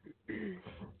Nigeria.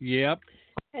 Yep.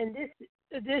 And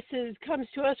this comes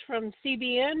to us from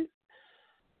CBN.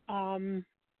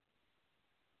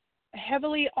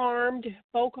 Heavily armed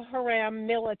Boko Haram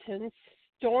militants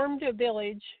stormed a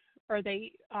village, or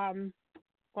they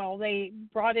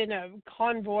brought in a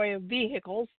convoy of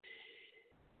vehicles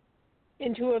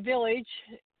into a village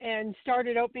and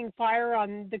started opening fire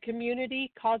on the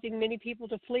community, causing many people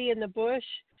to flee in the bush.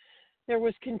 There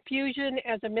was confusion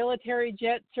as a military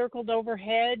jet circled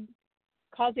overhead,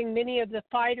 causing many of the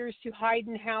fighters to hide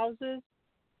in houses.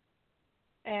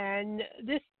 And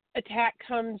this attack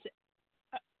comes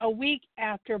a week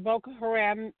after Boko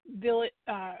Haram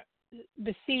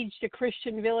besieged a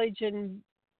Christian village in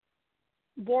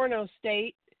Borno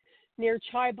State near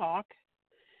Chibok.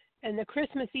 And the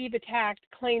Christmas Eve attack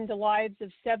claimed the lives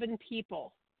of 7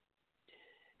 people.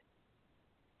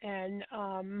 And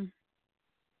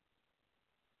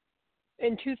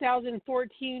in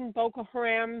 2014, Boko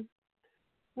Haram,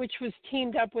 which was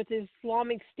teamed up with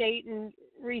Islamic State in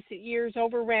recent years,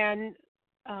 overran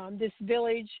this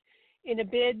village in a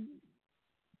bid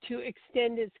to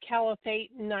extend its caliphate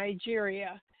in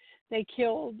Nigeria. They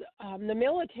killed, the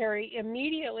military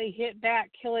immediately hit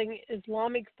back, killing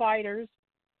Islamic fighters,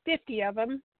 50 of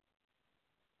them,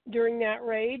 during that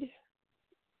raid.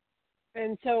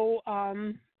 And so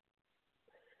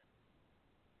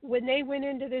when they went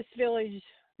into this village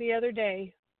the other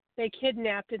day, they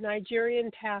kidnapped a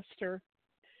Nigerian pastor.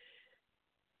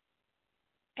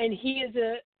 And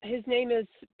his name is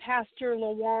Pastor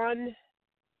Lawan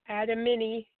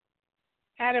Adami,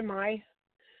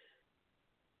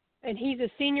 and he's a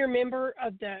senior member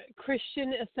of the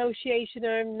Christian Association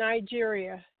of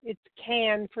Nigeria. It's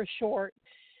CAN for short.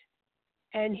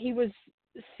 And he was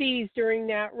seized during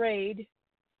that raid.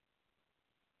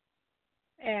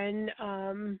 And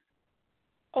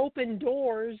Open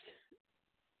Doors,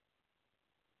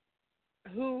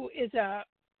 who is a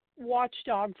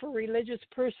watchdog for religious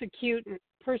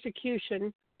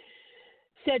persecution,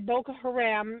 said Boko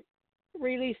Haram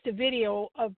released a video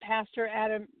of Pastor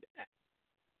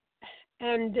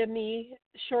Adami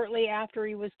shortly after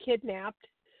he was kidnapped,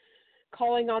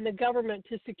 calling on the government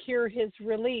to secure his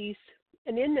release.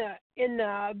 And in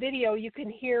the video, you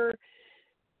can hear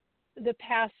the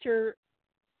pastor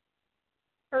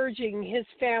urging his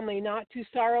family not to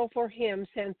sorrow for him,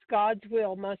 since God's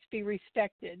will must be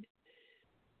respected.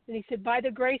 And he said, "By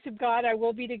the grace of God, I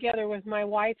will be together with my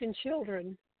wife and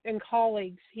children and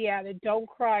colleagues." He added, "Don't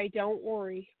cry, don't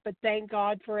worry, but thank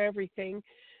God for everything."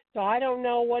 So I don't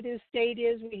know what his state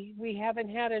is. We haven't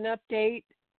had an update.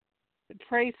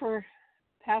 Pray for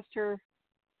Pastor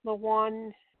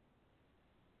Lawan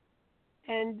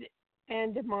and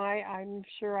I'm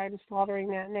sure I'm slaughtering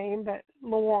that name, but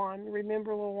Lawan,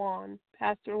 remember Lawan,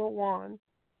 Pastor Lawan.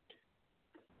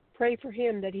 Pray for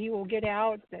him that he will get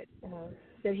out, that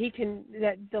he can,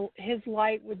 that his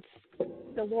light would,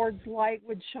 the Lord's light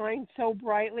would shine so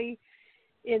brightly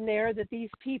in there that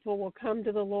these people will come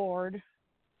to the Lord.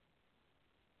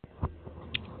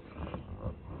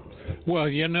 Well,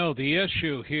 you know, the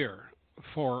issue here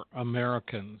for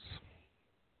Americans,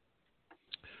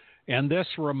 and this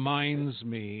reminds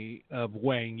me of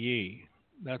Wang Yi.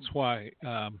 That's why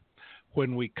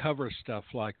when we cover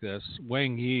stuff like this,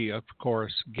 Wang Yi, of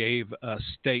course, gave a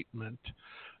statement,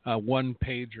 a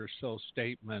one-page or so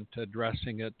statement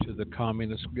addressing it to the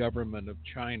Communist government of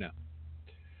China.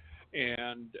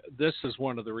 And this is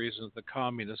one of the reasons the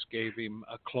communists gave him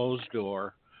a closed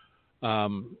door,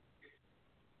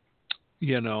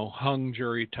 hung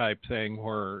jury type thing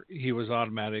where he was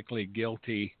automatically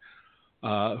guilty,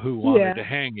 who wanted to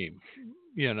hang him,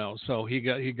 so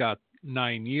he got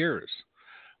 9 years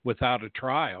without a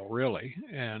trial, really,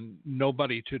 and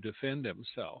nobody to defend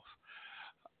himself.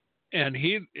 And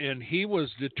he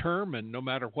was determined, no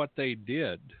matter what they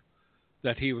did,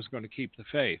 that he was going to keep the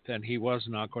faith, and he was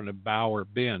not going to bow or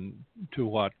bend to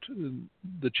what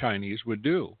the Chinese would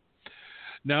do.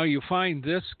 Now you find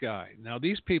this guy. Now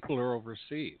these people are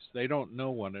overseas. They don't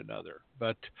know one another,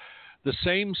 but the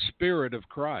same Spirit of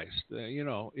Christ,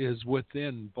 is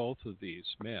within both of these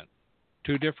men.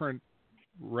 Two different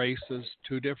races,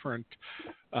 two different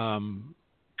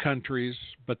countries,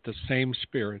 but the same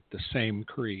Spirit, the same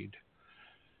creed.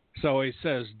 So he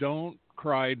says, don't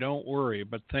cry, don't worry,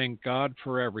 but thank God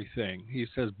for everything. He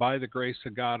says, by the grace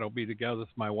of God, I'll be together with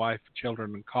my wife,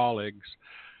 children, and colleagues.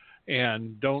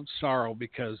 And don't sorrow,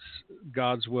 because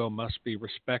God's will must be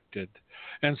respected.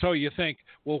 And so you think,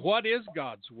 well, what is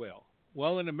God's will?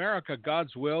 Well, in America,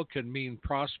 God's will can mean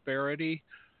prosperity,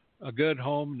 a good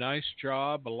home, nice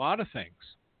job, a lot of things.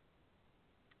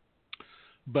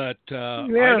 But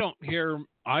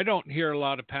I don't hear a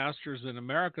lot of pastors in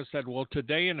America said, well,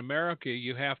 today in America,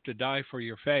 you have to die for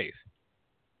your faith.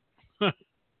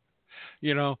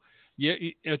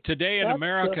 Today in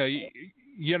America,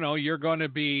 you're going to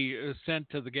be sent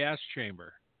to the gas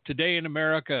chamber. Today in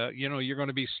America, you're going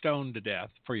to be stoned to death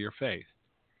for your faith.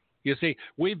 You see,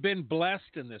 we've been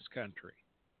blessed in this country.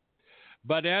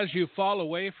 But as you fall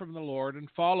away from the Lord and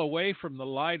fall away from the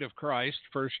light of Christ,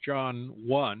 1 John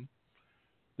 1,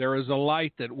 there is a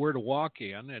light that we're to walk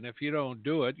in, and if you don't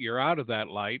do it, you're out of that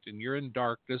light, and you're in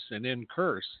darkness and in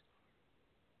curse.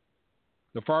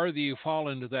 The farther you fall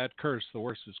into that curse, the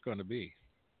worse it's going to be.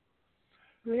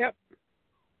 Yep.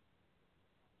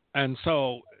 And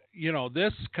so,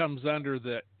 this comes under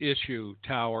the issue,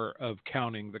 Tower, of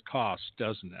counting the cost,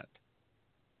 doesn't it?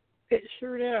 It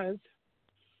sure does.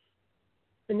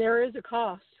 And there is a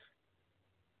cost.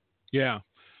 Yeah.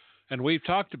 And we've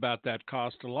talked about that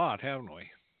cost a lot, haven't we?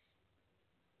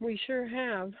 We sure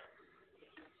have.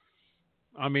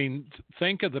 I mean,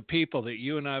 think of the people that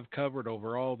you and I have covered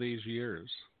over all these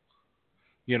years.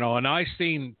 And I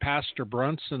seen Pastor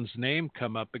Brunson's name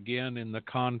come up again in the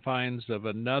confines of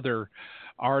another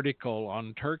article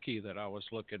on Turkey that I was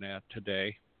looking at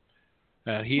today.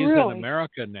 He's in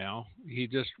America now. He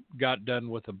just got done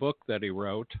with a book that he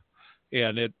wrote,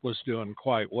 and it was doing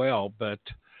quite well. But,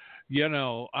 you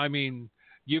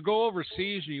go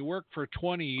overseas and you work for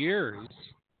 20 years,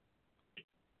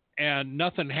 and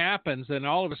nothing happens, and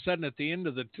all of a sudden at the end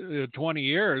of the 20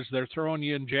 years, they're throwing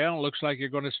you in jail. It looks like you're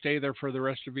going to stay there for the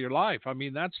rest of your life.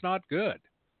 That's not good.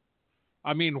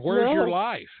 Where's your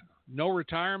life? No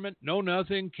retirement, no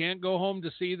nothing, can't go home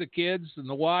to see the kids and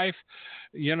the wife.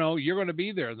 You're going to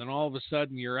be there. Then all of a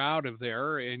sudden you're out of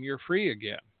there and you're free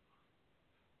again.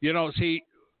 Look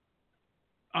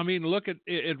at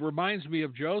it reminds me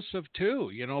of Joseph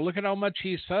too. Look at how much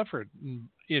he suffered. And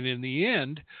in the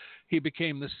end, he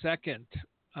became the second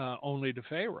only to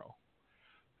Pharaoh.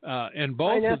 And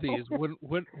both of these,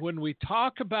 when we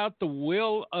talk about the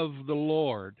will of the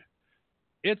Lord,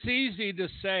 it's easy to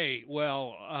say,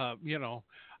 well,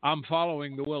 I'm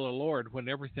following the will of the Lord when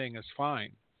everything is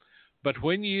fine. But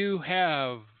when you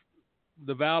have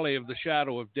the valley of the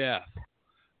shadow of death,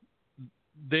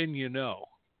 then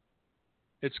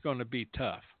it's going to be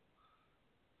tough.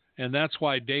 And that's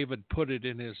why David put it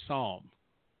in his psalm.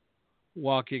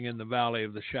 Walking in the valley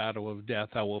of the shadow of death,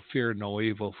 I will fear no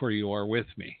evil, for you are with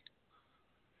me.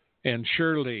 And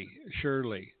surely,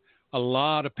 a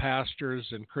lot of pastors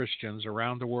and Christians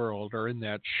around the world are in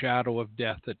that shadow of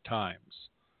death at times.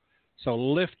 So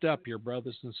lift up your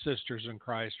brothers and sisters in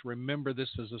Christ. Remember,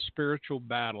 this is a spiritual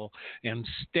battle, and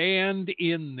stand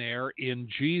in there in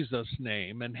Jesus'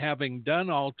 name. And having done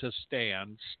all to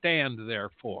stand, stand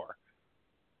therefore.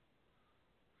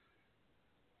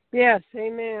 Yes,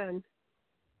 amen.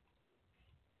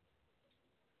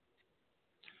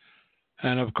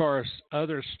 And, of course,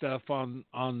 other stuff on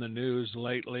the news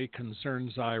lately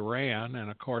concerns Iran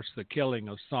and, of course, the killing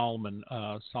of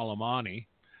Soleimani.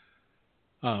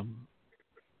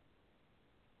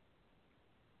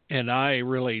 And I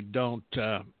really don't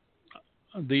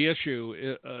the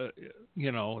issue,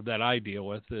 that I deal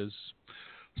with is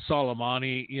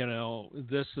Soleimani.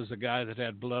 This is a guy that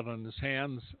had blood on his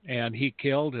hands, and he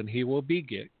killed, and he will be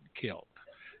killed.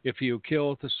 If you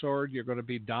kill with the sword, you're going to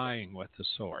be dying with the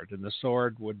sword. And the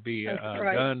sword would be a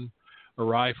gun, a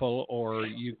rifle, or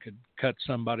you could cut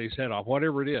somebody's head off,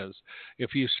 whatever it is.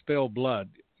 If you spill blood,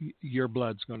 your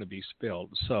blood's going to be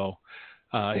spilled. So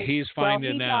he's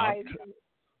finding out. Died.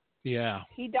 Yeah.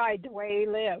 He died the way he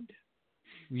lived.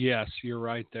 Yes, you're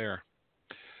right there.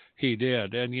 He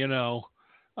did. And,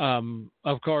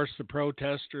 of course, the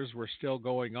protesters were still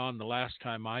going on the last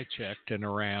time I checked in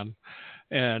Iran.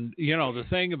 And, the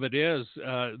thing of it is,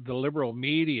 the liberal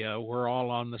media were all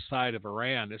on the side of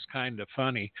Iran. It's kind of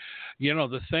funny.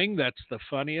 The thing that's the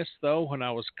funniest, though, when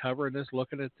I was covering this,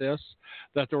 looking at this,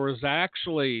 that there was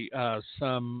actually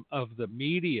some of the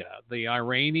media, the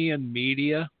Iranian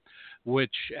media,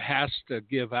 which has to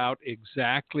give out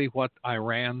exactly what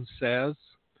Iran says.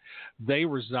 They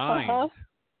resigned. Uh-huh.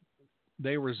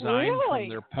 They resigned Really? from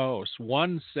their posts.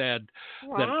 One said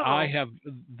Wow. that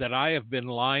I have been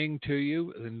lying to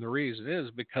you, and the reason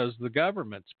is because the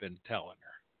government's been telling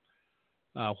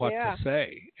her what to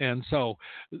say. And so,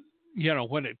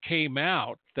 when it came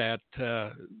out that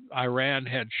Iran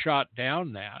had shot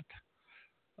down that,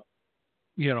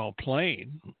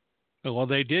 plane, well,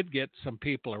 they did get some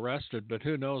people arrested, but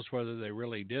who knows whether they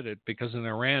really did it, because in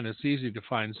Iran it's easy to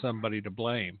find somebody to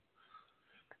blame.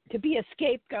 To be a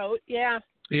scapegoat, yeah.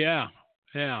 Yeah.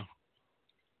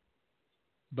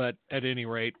 But at any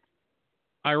rate,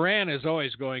 Iran is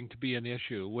always going to be an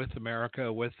issue with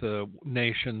America, with the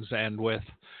nations, and with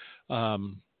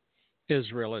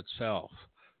Israel itself.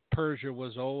 Persia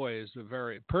was always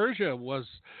Persia was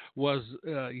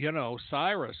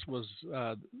Cyrus was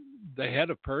the head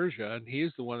of Persia, and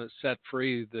he's the one that set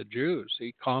free the Jews.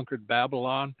 He conquered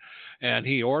Babylon, and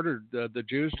he ordered the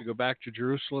Jews to go back to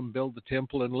Jerusalem, build the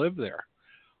temple, and live there,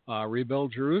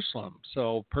 rebuild Jerusalem.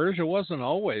 So Persia wasn't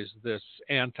always this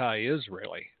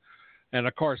anti-Israeli. And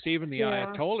of course, even the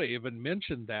Ayatollah even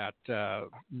mentioned that a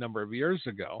number of years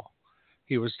ago.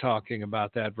 He was talking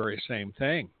about that very same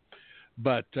thing.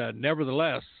 But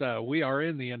nevertheless, we are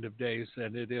in the end of days,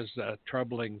 and it is a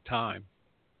troubling time.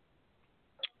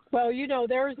 Well,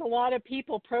 there's a lot of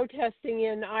people protesting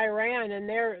in Iran, and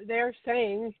they're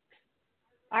saying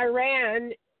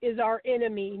Iran is our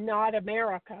enemy, not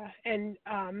America. And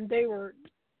they were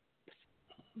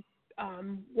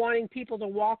wanting people to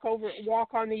walk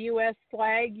on the U.S.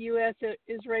 flag, U.S.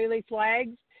 Israeli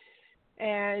flags.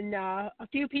 And a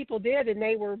few people did, and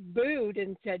they were booed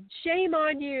and said, "Shame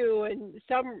on you!" And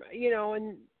some,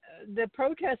 and the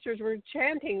protesters were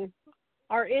chanting,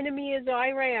 "Our enemy is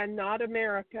Iran, not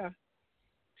America."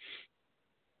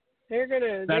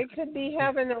 They could be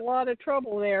having a lot of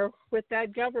trouble there with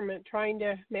that government trying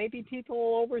to, maybe people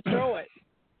will overthrow it.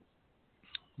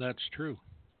 That's true.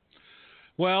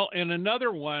 Well, and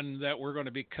another one that we're going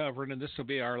to be covering, and this will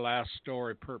be our last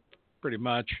story pretty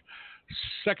much,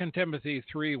 2 Timothy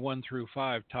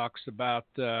 3:1-5 talks about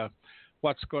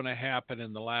what's going to happen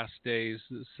in the last days,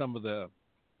 some of the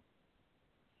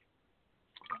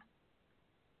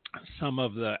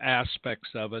aspects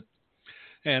of it.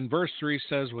 And verse 3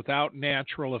 says, without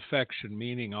natural affection,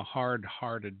 meaning a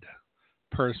hard-hearted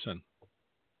person.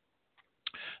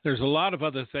 There's a lot of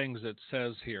other things it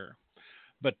says here.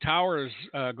 But Tower's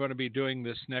going to be doing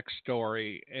this next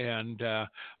story, and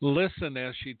listen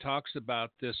as she talks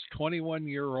about this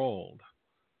 21-year-old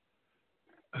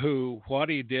who, what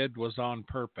he did was on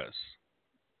purpose.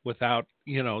 Without,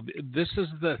 this is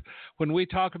when we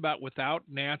talk about without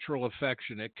natural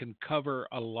affection, it can cover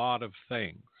a lot of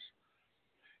things.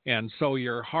 And so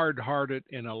you're hard-hearted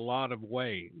in a lot of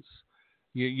ways.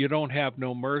 You don't have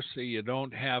no mercy, you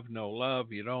don't have no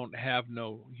love, you don't have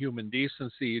no human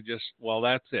decency. You just, well,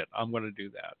 that's it. I'm going to do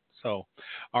that. So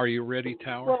are you ready,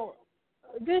 Tower? Well,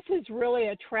 this is really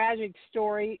a tragic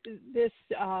story. This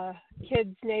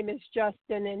kid's name is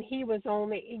Justin, and he was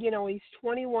only, he's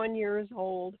 21 years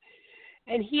old.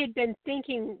 And he had been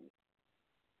thinking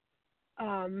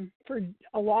for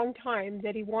a long time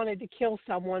that he wanted to kill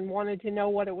someone, wanted to know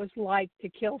what it was like to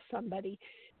kill somebody.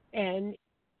 And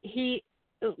he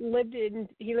lived in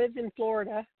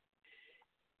Florida,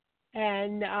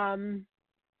 and I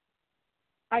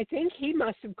think he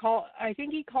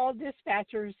called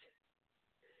dispatchers.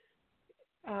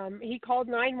 He called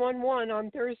 911 on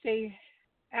Thursday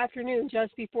afternoon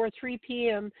just before 3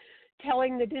 p.m.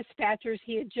 telling the dispatchers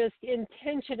he had just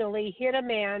intentionally hit a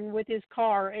man with his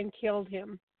car and killed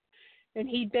him. And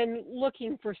he'd been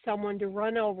looking for someone to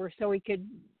run over so he could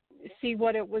see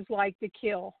what it was like to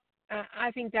kill.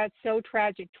 I think that's so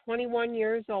tragic. 21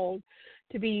 years old,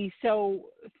 to be so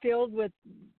filled with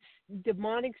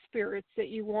demonic spirits that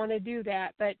you want to do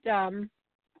that. But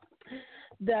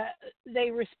they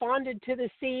responded to the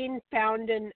scene, found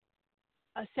a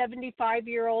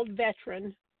 75-year-old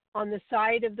veteran on the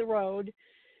side of the road,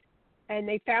 and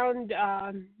they found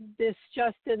this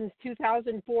Justin's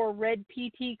 2004 red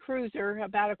PT Cruiser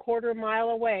about a quarter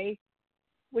mile away,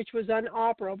 which was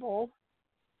inoperable.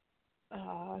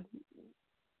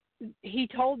 He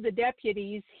told the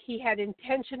deputies he had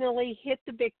intentionally hit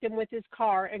the victim with his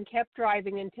car and kept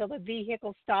driving until the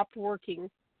vehicle stopped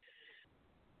working.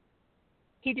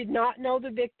 he did not know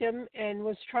the victim and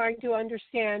was trying to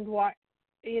understand why,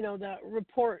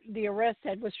 the arrest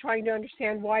said was trying to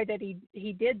understand why that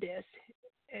he did this.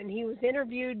 And he was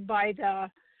interviewed by the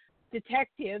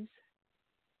detectives,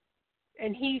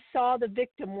 and he saw the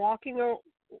victim walking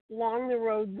along the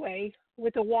roadway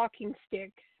with a walking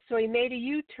stick. So he made a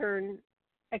U-turn,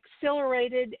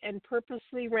 accelerated, and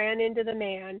purposely ran into the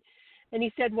man. And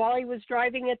he said while he was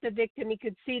driving at the victim, he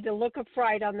could see the look of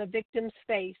fright on the victim's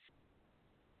face.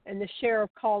 And the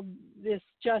sheriff called this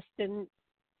Justin,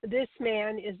 this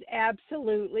man is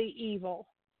absolutely evil.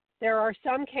 There are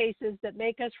some cases that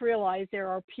make us realize there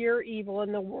are pure evil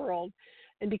in the world.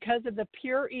 And because of the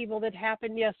pure evil that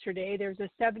happened yesterday, there's a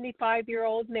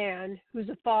 75-year-old man who's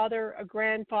a father, a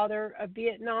grandfather, a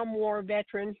Vietnam War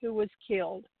veteran who was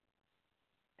killed.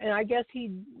 And I guess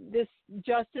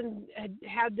Justin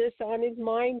had this on his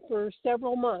mind for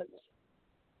several months.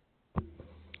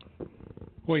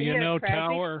 Well,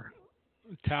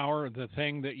 Tower, the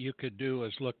thing that you could do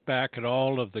is look back at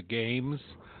all of the games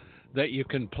that you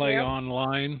can play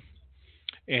online,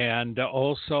 and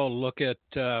also look at,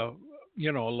 a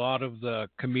lot of the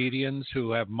comedians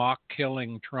who have mock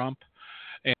killing Trump,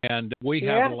 and we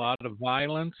have a lot of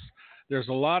violence. There's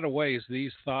a lot of ways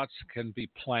these thoughts can be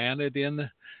planted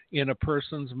in a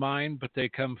person's mind, but they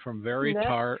come from very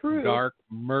dark,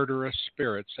 murderous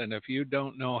spirits. And if you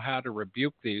don't know how to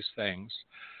rebuke these things,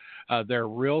 they're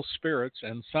real spirits,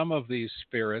 and some of these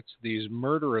spirits, these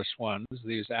murderous ones,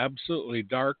 these absolutely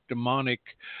dark, demonic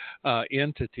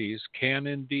entities can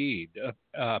indeed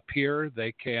appear.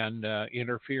 They can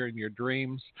interfere in your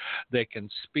dreams. They can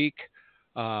speak.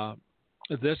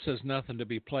 This is nothing to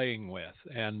be playing with,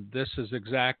 and this is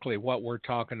exactly what we're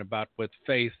talking about with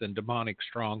faith and demonic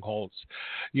strongholds.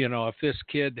 If this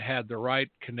kid had the right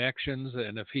connections,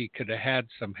 and if he could have had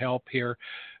some help here,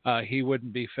 he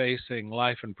wouldn't be facing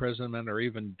life imprisonment or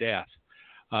even death.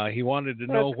 He wanted to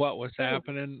know what was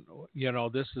happening.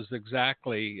 This is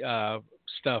exactly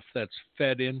stuff that's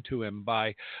fed into him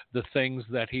by the things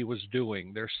that he was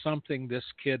doing. There's something this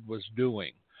kid was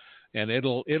doing, and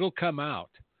it'll come out.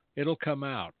 It'll come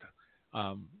out.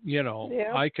 I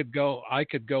could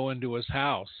go into his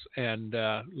house and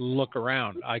look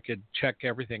around. I could check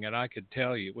everything, and I could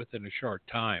tell you within a short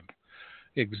time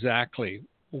exactly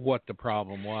what the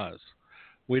problem was.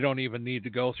 We don't even need to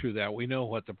go through that. We know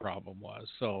what the problem was.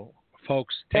 So,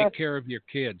 folks, take care of your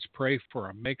kids. Pray for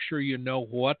them. Make sure you know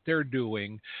what they're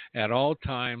doing at all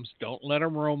times. Don't let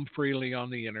them roam freely on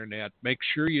the internet. Make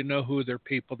sure you know who their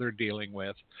people they're dealing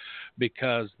with,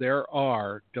 because there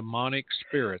are demonic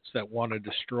spirits that want to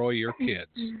destroy your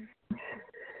kids.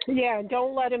 Yeah, and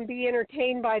don't let them be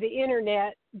entertained by the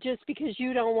internet just because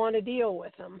you don't want to deal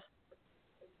with them.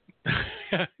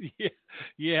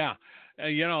 Yeah.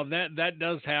 That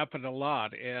does happen a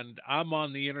lot, and I'm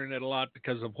on the internet a lot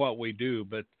because of what we do,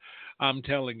 but I'm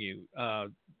telling you,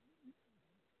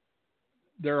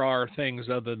 there are things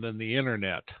other than the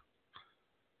internet.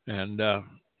 And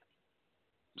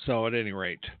so at any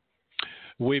rate,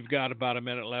 we've got about a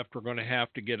minute left. We're going to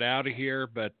have to get out of here,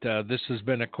 but this has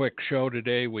been a quick show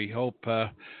today. We hope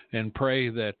and pray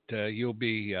that you'll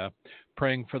be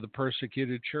praying for the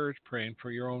persecuted church, praying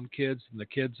for your own kids and the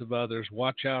kids of others.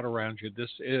 Watch out around you.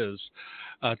 This is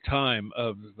a time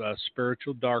of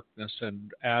spiritual darkness,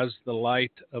 and as the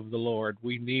light of the Lord,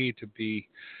 we need to be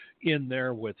in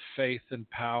there with faith and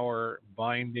power,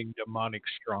 binding demonic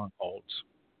strongholds.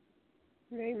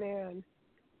 Amen.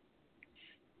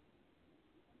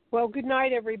 Well, good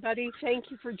night, everybody.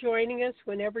 Thank you for joining us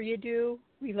whenever you do.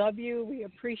 We love you. We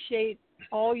appreciate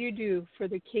all you do for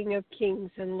the King of Kings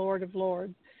and Lord of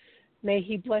Lords. May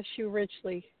he bless you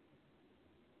richly.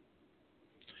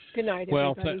 Good night,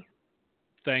 everybody. Well,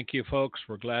 thank you, folks.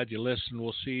 We're glad you listened.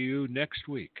 We'll see you next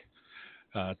week.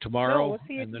 Tomorrow we'll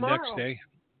see you and tomorrow. The next day.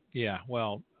 Yeah,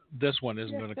 well, this one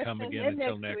isn't going to come again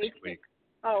until next week.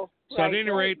 Oh, so at any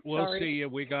rate, we'll see you.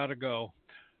 We got to go.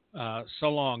 So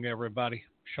long, everybody.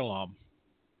 Shalom.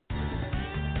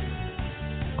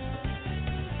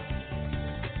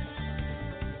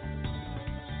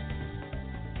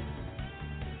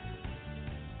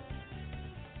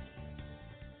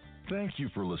 Thank you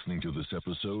for listening to this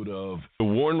episode of The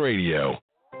Warn Radio.